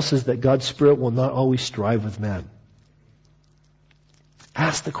 Because the Bible says that God's Spirit will not always strive with man.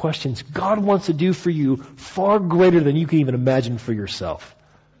 Ask the questions. God wants to do for you far greater than you can even imagine for yourself.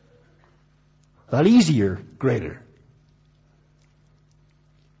 Not easier, greater.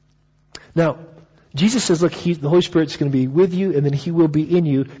 Now, Jesus says, look, the Holy Spirit's going to be with you and then He will be in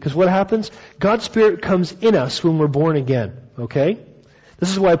you. Because what happens? God's Spirit comes in us when we're born again. Okay? This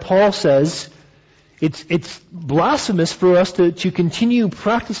is why Paul says it's blasphemous for us to continue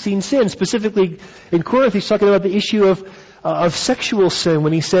practicing sin. Specifically, in Corinth, he's talking about the issue of sexual sin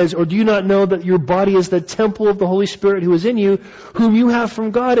when he says, or do you not know that your body is the temple of the Holy Spirit who is in you, whom you have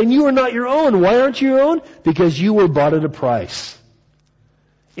from God, and you are not your own. Why aren't you your own? Because you were bought at a price.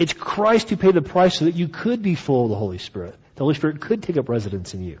 It's Christ who paid the price so that you could be full of the Holy Spirit. The Holy Spirit could take up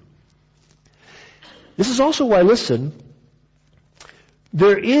residence in you. This is also why, listen,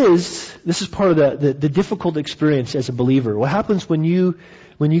 this is part of the difficult experience as a believer. What happens when you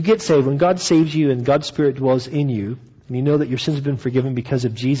get saved, when God saves you and God's Spirit dwells in you, and you know that your sins have been forgiven because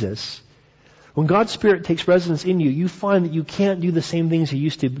of Jesus, when God's Spirit takes residence in you, you find that you can't do the same things you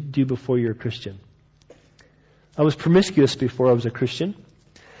used to do before you're a Christian. I was promiscuous before I was a Christian.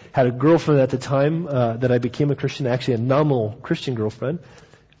 Had a girlfriend at the time that I became a Christian, actually a nominal Christian girlfriend.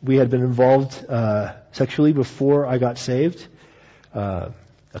 We had been involved sexually before I got saved. A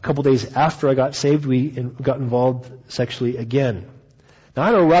couple days after I got saved, we got involved sexually again. Now, I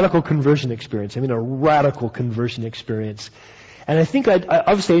had a radical conversion experience. A radical conversion experience. And I think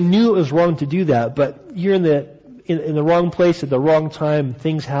obviously I knew it was wrong to do that, but you're in the wrong place at the wrong time.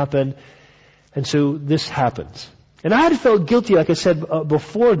 Things happen. And so this happens. And I had felt guilty, like I said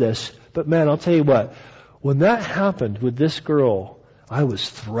before this, but man, I'll tell you what, when that happened with this girl, I was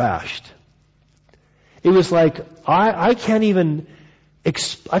thrashed. It was like, I can't even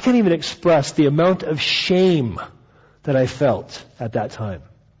express the amount of shame that I felt at that time.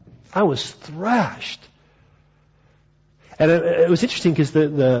 I was thrashed. And it was interesting because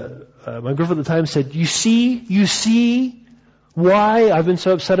my girlfriend at the time said, you see why I've been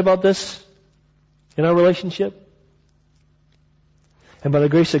so upset about this in our relationship? And by the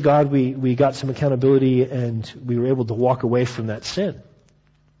grace of God, we got some accountability and we were able to walk away from that sin.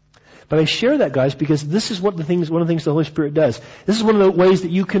 But I share that, guys, because this is one of the things the Holy Spirit does. This is one of the ways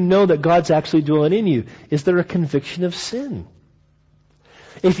that you can know that God's actually dwelling in you. Is there a conviction of sin?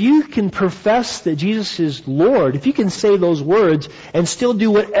 If you can profess that Jesus is Lord, if you can say those words and still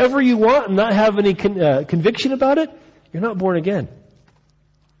do whatever you want and not have any conviction about it, you're not born again.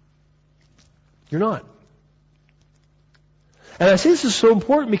 You're not. And I say this is so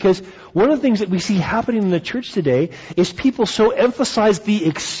important because one of the things that we see happening in the church today is people so emphasize the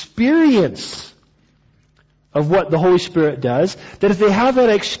experience of what the Holy Spirit does, that if they have that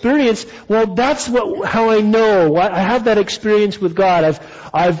experience, well, that's how I know. I have that experience with God.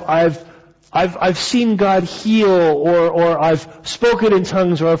 I've seen God heal, or I've spoken in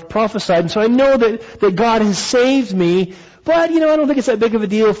tongues, or I've prophesied, and so I know that God has saved me. But I don't think it's that big of a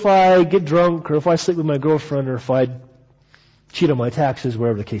deal if I get drunk, or if I sleep with my girlfriend, or if I cheat on my taxes,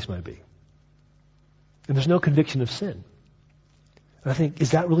 wherever the case might be. And there's no conviction of sin. And I think,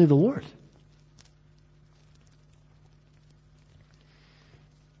 is that really the Lord?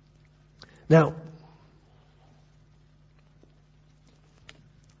 Now,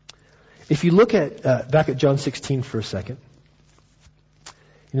 if you look at back at John 16 for a second,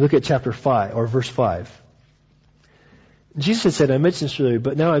 you look at chapter 5 or verse 5. Jesus had said, I mentioned this earlier,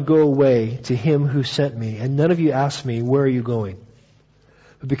 but now I go away to Him who sent me, and none of you ask me, where are you going?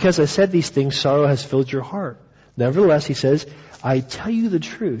 But because I said these things, sorrow has filled your heart. Nevertheless, He says, I tell you the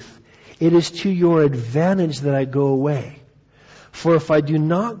truth. It is to your advantage that I go away. For if I do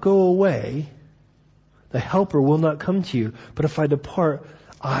not go away, the Helper will not come to you. But if I depart,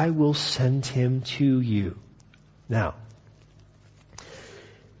 I will send Him to you. Now,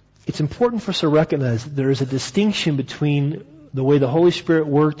 it's important for us to recognize that there is a distinction between the way the Holy Spirit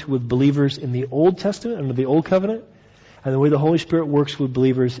worked with believers in the Old Testament, under the Old Covenant, and the way the Holy Spirit works with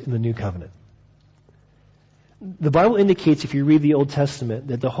believers in the New Covenant. The Bible indicates, if you read the Old Testament,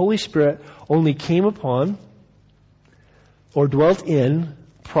 that the Holy Spirit only came upon or dwelt in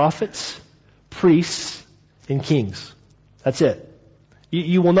prophets, priests, and kings. That's it.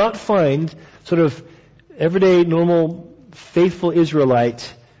 You will not find sort of everyday, normal, faithful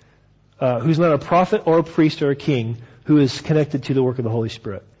Israelite who's not a prophet or a priest or a king who is connected to the work of the Holy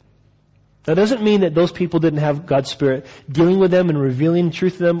Spirit. That doesn't mean that those people didn't have God's Spirit dealing with them and revealing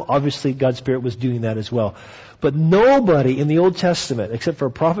truth to them. Obviously, God's Spirit was doing that as well. But nobody in the Old Testament, except for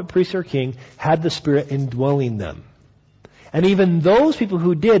a prophet, priest, or king, had the Spirit indwelling them. And even those people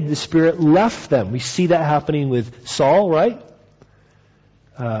who did, the Spirit left them. We see that happening with Saul, right?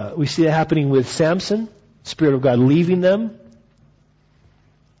 We see that happening with Samson, Spirit of God leaving them.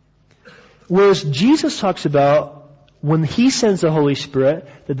 Whereas Jesus talks about when He sends the Holy Spirit,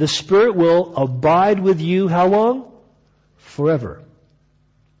 that the Spirit will abide with you how long? Forever.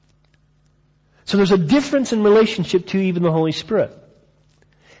 So there's a difference in relationship to even the Holy Spirit.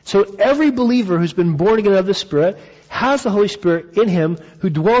 So every believer who's been born again of the Spirit has the Holy Spirit in him, who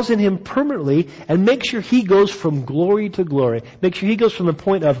dwells in him permanently, and makes sure he goes from glory to glory. Make sure he goes from the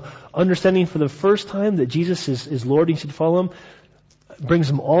point of understanding for the first time that Jesus is Lord and you should follow Him, brings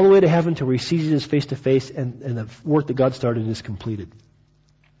him all the way to heaven to where he sees Jesus face to face, and the work that God started is completed.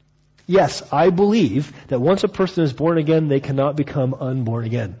 Yes, I believe that once a person is born again, they cannot become unborn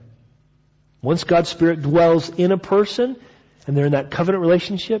again. Once God's Spirit dwells in a person, and they're in that covenant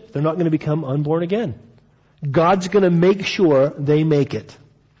relationship, they're not going to become unborn again. God's going to make sure they make it.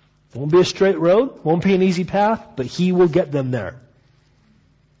 It won't be a straight road, won't be an easy path, but He will get them there.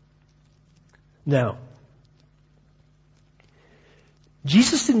 Now,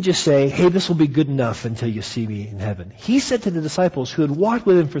 Jesus didn't just say, hey, this will be good enough until you see me in heaven. He said to the disciples who had walked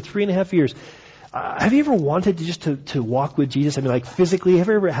with Him for 3.5 years, have you ever wanted to walk with Jesus? I mean, like physically, have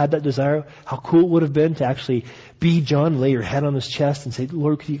you ever had that desire? How cool it would have been to actually be John, lay your head on His chest and say,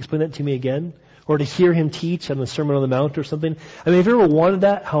 Lord, could you explain that to me again? Or to hear Him teach on the Sermon on the Mount or something. I mean, have you ever wanted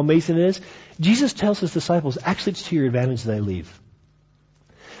that? How amazing it is? Jesus tells His disciples, actually it's to your advantage that I leave.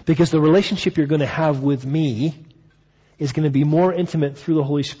 Because the relationship you're going to have with me is going to be more intimate through the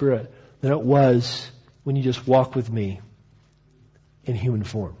Holy Spirit than it was when you just walk with me in human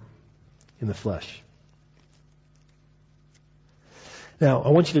form, in the flesh. Now, I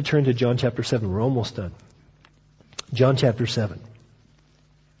want you to turn to John chapter 7. We're almost done. John chapter 7.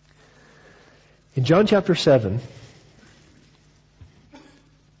 In John chapter 7,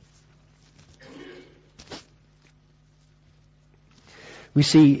 we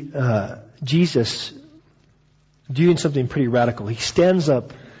see Jesus doing something pretty radical. He stands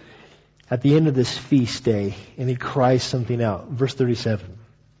up at the end of this feast day and He cries something out. Verse 37.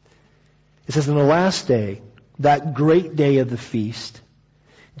 It says, on the last day, that great day of the feast,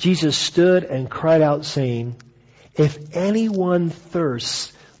 Jesus stood and cried out saying, if anyone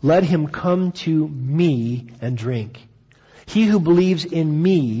thirsts, let him come to me and drink. He who believes in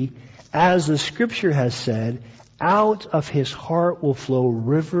me, as the Scripture has said, out of his heart will flow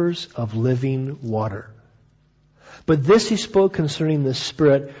rivers of living water. But this He spoke concerning the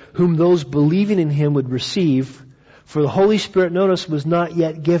Spirit, whom those believing in Him would receive. For the Holy Spirit, notice, was not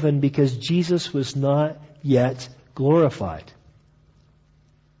yet given because Jesus was not yet glorified.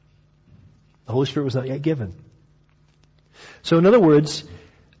 The Holy Spirit was not yet given. So in other words,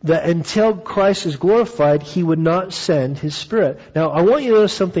 that until Christ is glorified, He would not send His Spirit. Now, I want you to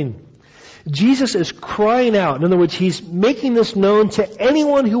notice something. Jesus is crying out. In other words, He's making this known to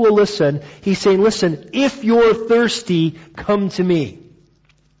anyone who will listen. He's saying, listen, if you're thirsty, come to me.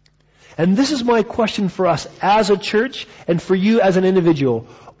 And this is my question for us as a church and for you as an individual.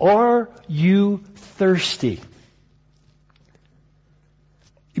 Are you thirsty?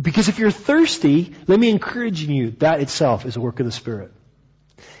 Because if you're thirsty, let me encourage you, that itself is a work of the Spirit.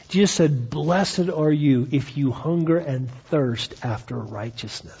 Jesus said, blessed are you if you hunger and thirst after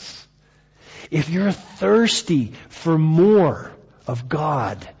righteousness. If you're thirsty for more of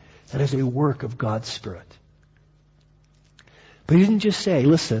God, that is a work of God's Spirit. But He didn't just say,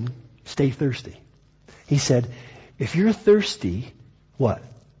 listen, stay thirsty. He said, if you're thirsty, what?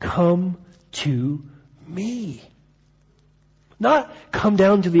 Come to me. Not come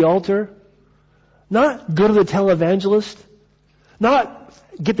down to the altar. Not go to the televangelist. Not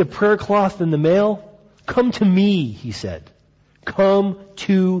get the prayer cloth in the mail. Come to me, He said. Come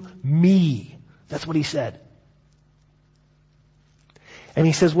to me. That's what He said. And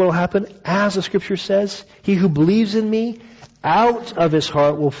He says what will happen? As the Scripture says, he who believes in me, out of his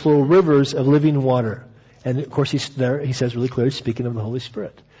heart will flow rivers of living water. And of course he says really clearly, speaking of the Holy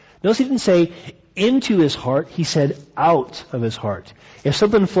Spirit. Notice he didn't say into his heart, he said out of his heart. If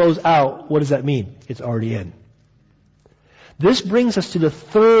something flows out, what does that mean? It's already in. This brings us to the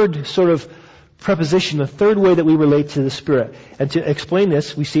third sort of preposition, the third way that we relate to the Spirit. And to explain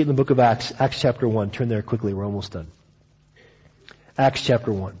this, we see it in the book of Acts, Acts chapter 1. Turn there quickly, we're almost done. Acts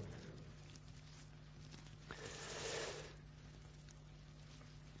chapter 1.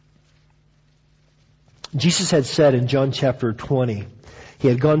 Jesus had said in John chapter 20, he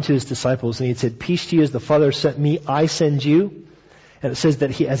had gone to his disciples and he had said, peace to you, as the Father sent me, I send you. And it says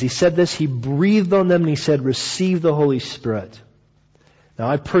that as he said this, he breathed on them and he said, receive the Holy Spirit. Now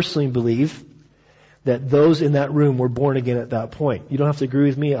I personally believe that those in that room were born again at that point. You don't have to agree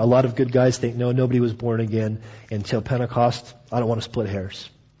with me. A lot of good guys think, no, nobody was born again until Pentecost. I don't want to split hairs.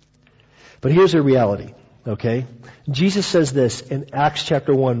 But here's a reality, okay? Jesus says this in Acts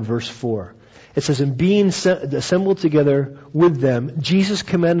chapter 1, verse 4. It says, and being assembled together with them, Jesus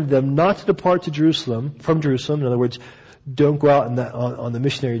commanded them not to depart to Jerusalem, from Jerusalem. In other words, don't go out on the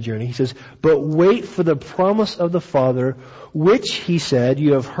missionary journey. He says, but wait for the promise of the Father, which, he said,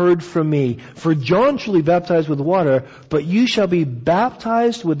 you have heard from me. For John truly baptized with water, but you shall be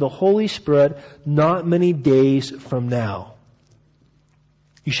baptized with the Holy Spirit not many days from now.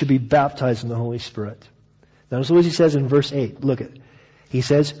 You should be baptized in the Holy Spirit. Now, notice what he says in verse 8. Look at it. He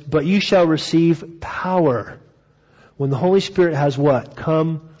says, but you shall receive power when the Holy Spirit has what?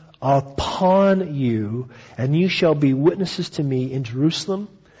 Come upon you, and you shall be witnesses to me in Jerusalem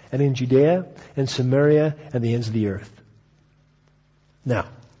and in Judea and Samaria and the ends of the earth. Now,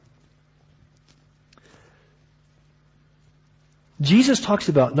 Jesus talks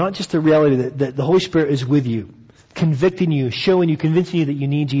about not just the reality that the Holy Spirit is with you, convicting you, showing you, convincing you that you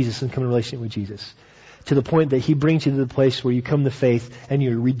need Jesus and come in relationship with Jesus, to the point that he brings you to the place where you come to faith and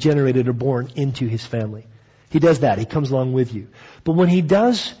you're regenerated or born into his family. He does that. He comes along with you. But when he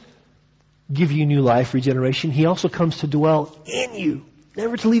does give you new life, regeneration, he also comes to dwell in you,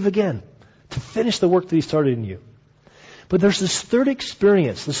 never to leave again, to finish the work that he started in you. But there's this third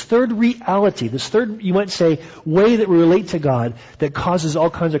experience, this third reality, this third, you might say, way that we relate to God that causes all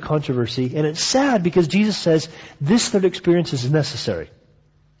kinds of controversy. And it's sad because Jesus says this third experience is necessary.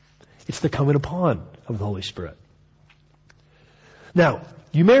 It's the coming upon of the Holy Spirit. Now,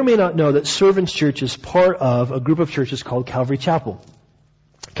 you may or may not know that Servants Church is part of a group of churches called Calvary Chapel.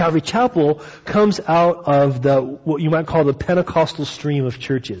 Calvary Chapel comes out of what you might call the Pentecostal stream of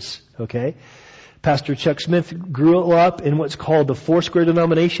churches. Okay? Pastor Chuck Smith grew up in what's called the Foursquare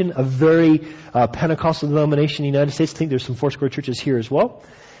denomination, a very Pentecostal denomination in the United States. I think there's some Foursquare churches here as well.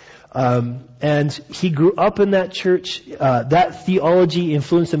 And he grew up in that church. That theology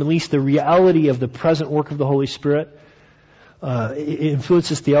influenced him, at least the reality of the present work of the Holy Spirit. It influenced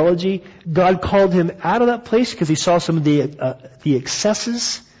his theology. God called him out of that place because he saw some of the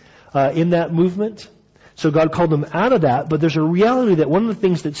excesses in that movement. So God called him out of that. But there's a reality that one of the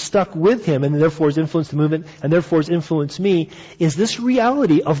things that stuck with him and therefore has influenced the movement and therefore has influenced me is this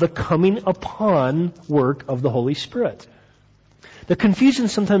reality of the coming upon work of the Holy Spirit. The confusion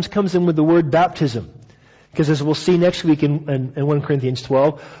sometimes comes in with the word baptism. Because as we'll see next week in 1 Corinthians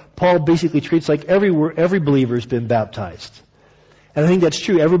 12, Paul basically treats like every believer has been baptized. And I think that's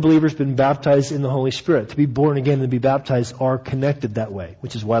true. Every believer has been baptized in the Holy Spirit. To be born again and to be baptized are connected that way,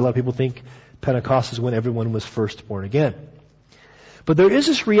 which is why a lot of people think Pentecost is when everyone was first born again. But there is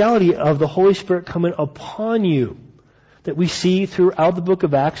this reality of the Holy Spirit coming upon you that we see throughout the book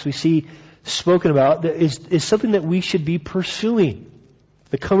of Acts. We see spoken about that is something that we should be pursuing.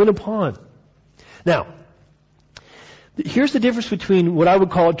 The coming upon. Now, here's the difference between what I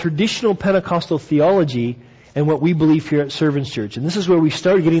would call a traditional Pentecostal theology and what we believe here at Servants Church. And this is where we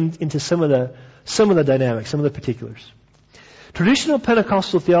start getting into some of the dynamics, some of the particulars. Traditional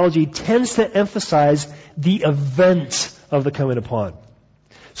Pentecostal theology tends to emphasize the event of the coming upon.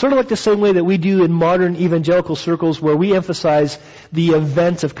 Sort of like the same way that we do in modern evangelical circles where we emphasize the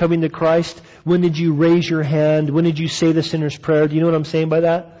event of coming to Christ. When did you raise your hand? When did you say the sinner's prayer? Do you know what I'm saying by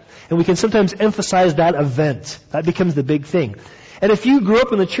that? And we can sometimes emphasize that event. That becomes the big thing. And if you grew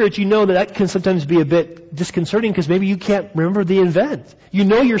up in the church, you know that can sometimes be a bit disconcerting because maybe you can't remember the event. You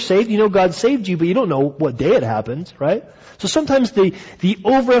know you're saved, you know God saved you, but you don't know what day it happened, right? So sometimes the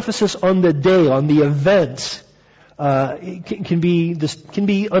overemphasis on the day, on the event, can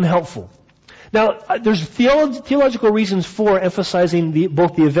be unhelpful. Now, there's theological reasons for emphasizing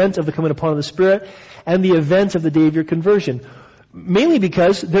both the event of the coming upon of the Spirit and the event of the day of your conversion. Mainly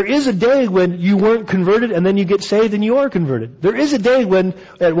because there is a day when you weren't converted and then you get saved and you are converted. There is a day when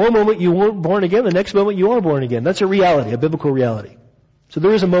at one moment you weren't born again, the next moment you are born again. That's a reality, a biblical reality. So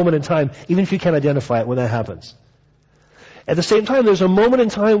there is a moment in time, even if you can't identify it, when that happens. At the same time, there's a moment in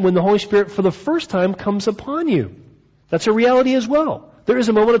time when the Holy Spirit for the first time comes upon you. That's a reality as well. There is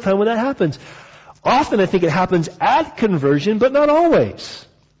a moment of time when that happens. Often I think it happens at conversion, but not always.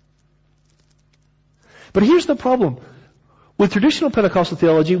 But here's the problem. With traditional Pentecostal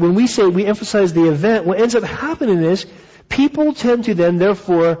theology, when we say we emphasize the event, what ends up happening is people tend to then,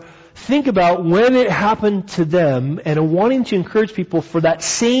 therefore, think about when it happened to them and wanting to encourage people for that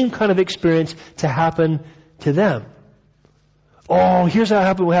same kind of experience to happen to them. Oh, here's how it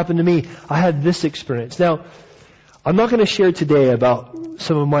happened, what happened to me. I had this experience. Now, I'm not going to share today about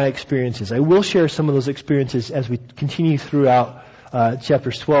some of my experiences. I will share some of those experiences as we continue throughout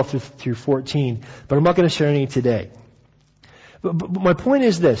chapters 12 through 14, but I'm not going to share any today. But my point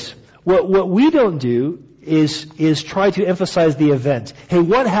is this. What we don't do is try to emphasize the event. Hey,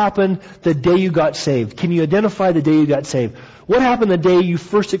 what happened the day you got saved? Can you identify the day you got saved? What happened the day you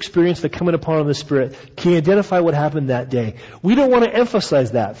first experienced the coming upon of the Spirit? Can you identify what happened that day? We don't want to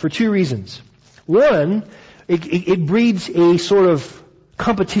emphasize that for two reasons. One, it breeds a sort of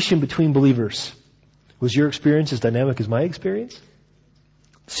competition between believers. Was your experience as dynamic as my experience?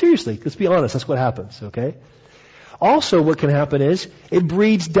 Seriously, let's be honest, that's what happens, okay? Also, what can happen is it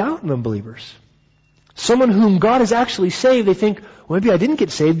breeds doubt in unbelievers. Someone whom God has actually saved, they think, well, maybe I didn't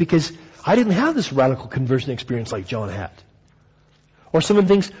get saved because I didn't have this radical conversion experience like John had. Or someone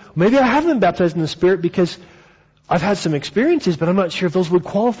thinks, maybe I haven't been baptized in the Spirit because I've had some experiences, but I'm not sure if those would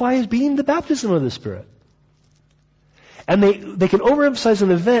qualify as being the baptism of the Spirit. And they can overemphasize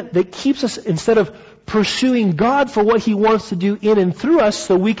an event that keeps us, instead of pursuing God for what He wants to do in and through us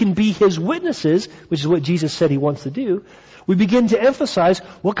so we can be His witnesses, which is what Jesus said He wants to do, we begin to emphasize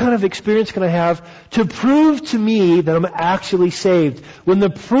what kind of experience can I have to prove to me that I'm actually saved. When the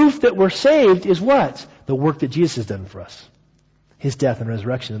proof that we're saved is what? The work that Jesus has done for us. His death and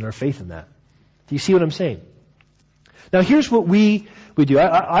resurrection and our faith in that. Do you see what I'm saying? Now here's what we do.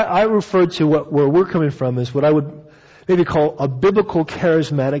 I refer to where we're coming from as what I would maybe call a biblical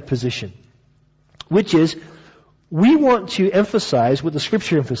charismatic position. Which is, we want to emphasize what the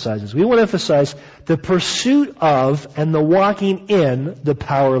Scripture emphasizes. We want to emphasize the pursuit of and the walking in the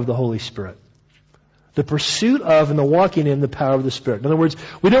power of the Holy Spirit. The pursuit of and the walking in the power of the Spirit. In other words,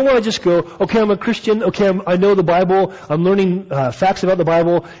 we don't want to just go, okay, I'm a Christian, okay, I know the Bible, I'm learning facts about the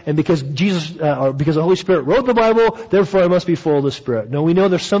Bible, and because because the Holy Spirit wrote the Bible, therefore I must be full of the Spirit. No, we know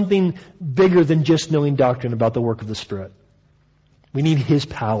there's something bigger than just knowing doctrine about the work of the Spirit. We need His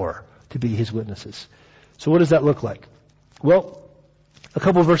power to be His witnesses. So what does that look like? Well, a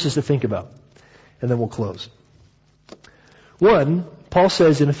couple of verses to think about, and then we'll close. One, Paul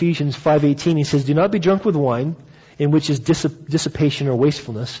says in Ephesians 5:18, he says, do not be drunk with wine, in which is dissipation or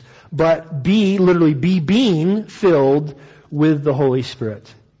wastefulness, but literally be being filled with the Holy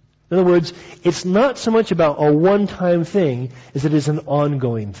Spirit. In other words, it's not so much about a one-time thing as it is an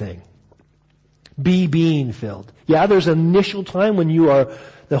ongoing thing. Be being filled. Yeah, there's an initial time when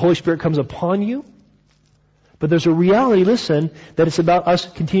the Holy Spirit comes upon you, but there's a reality, listen, that it's about us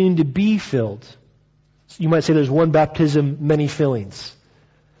continuing to be filled. You might say there's one baptism, many fillings.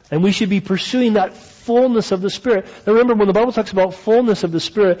 And we should be pursuing that fullness of the Spirit. Now remember, when the Bible talks about fullness of the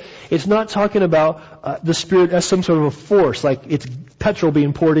Spirit, it's not talking about the Spirit as some sort of a force, like it's petrol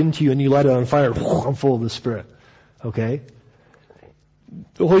being poured into you and you light it on fire, I'm full of the Spirit. Okay?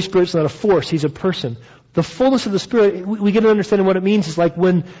 The Holy Spirit's not a force, He's a person. The fullness of the Spirit, we get an understanding of what it means. It's like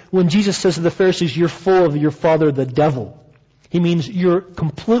when Jesus says to the Pharisees, you're full of your father, the devil. He means you're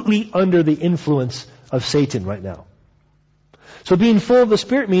completely under the influence of Satan right now. So being full of the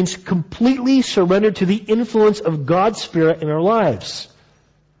Spirit means completely surrendered to the influence of God's Spirit in our lives.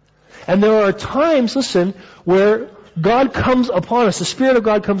 And there are times, listen, where God comes upon us, the Spirit of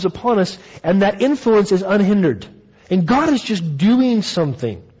God comes upon us, and that influence is unhindered. And God is just doing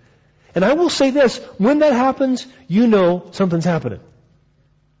something. And I will say this, when that happens, you know something's happening.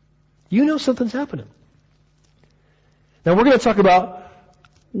 You know something's happening. Now we're going to talk about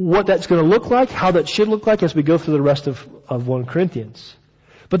what that's going to look like, how that should look like as we go through the rest of 1 Corinthians.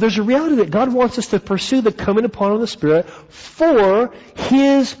 But there's a reality that God wants us to pursue the coming upon of the Spirit for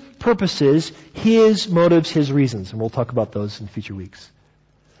His purposes, His motives, His reasons. And we'll talk about those in future weeks.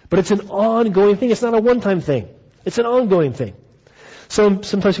 But it's an ongoing thing. It's not a one-time thing. It's an ongoing thing.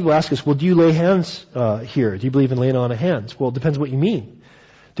 Sometimes people ask us, well, do you lay hands here? Do you believe in laying on of hands? Well, it depends what you mean.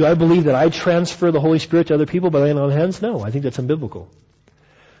 Do I believe that I transfer the Holy Spirit to other people by laying on hands? No, I think that's unbiblical.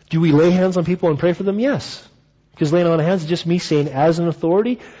 Do we lay hands on people and pray for them? Yes. Because laying on of hands is just me saying, as an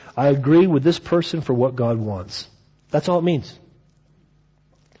authority, I agree with this person for what God wants. That's all it means.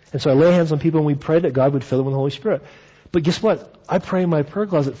 And so I lay hands on people and we pray that God would fill them with the Holy Spirit. But guess what? I pray in my prayer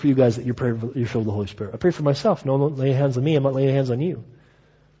closet for you guys that you're filled with the Holy Spirit. I pray for myself. No, don't lay hands on me. I'm not laying hands on you.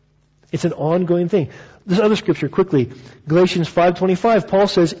 It's an ongoing thing. This other scripture, quickly. Galatians 5:25, Paul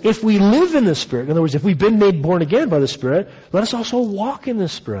says, if we live in the Spirit, in other words, if we've been made born again by the Spirit, let us also walk in the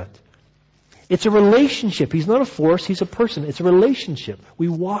Spirit. It's a relationship. He's not a force, He's a person. It's a relationship. We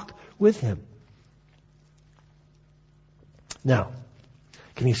walk with Him. Now,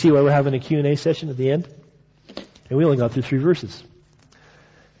 can you see why we're having a Q&A session at the end? And we only got through 3 verses.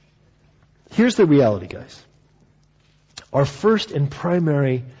 Here's the reality, guys. Our first and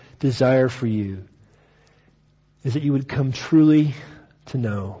primary desire for you is that you would come truly to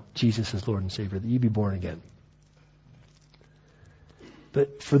know Jesus as Lord and Savior, that you be born again.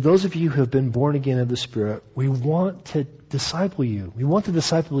 But for those of you who have been born again of the Spirit, we want to disciple you. We want to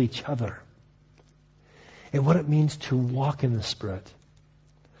disciple each other. And what it means to walk in the Spirit.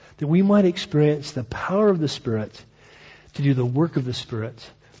 That we might experience the power of the Spirit to do the work of the Spirit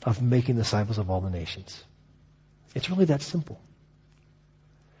of making disciples of all the nations. It's really that simple.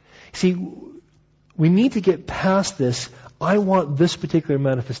 See, we need to get past this, I want this particular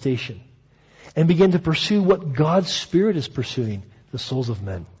manifestation, and begin to pursue what God's Spirit is pursuing, the souls of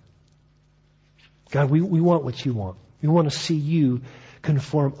men. God, we want what you want. We want to see you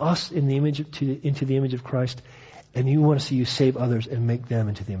conform us in the into the image of Christ, and you want to see you save others and make them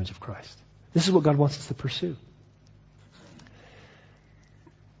into the image of Christ. This is what God wants us to pursue.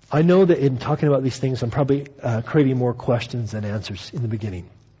 I know that in talking about these things, I'm probably creating more questions than answers in the beginning.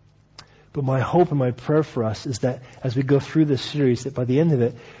 But my hope and my prayer for us is that as we go through this series, that by the end of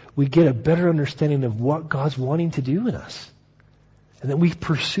it, we get a better understanding of what God's wanting to do in us. And that we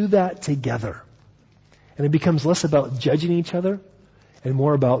pursue that together. And it becomes less about judging each other and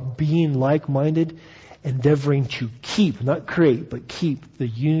more about being like-minded, endeavoring to keep, not create, but keep the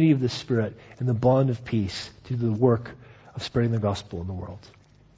unity of the Spirit and the bond of peace to the work of spreading the gospel in the world.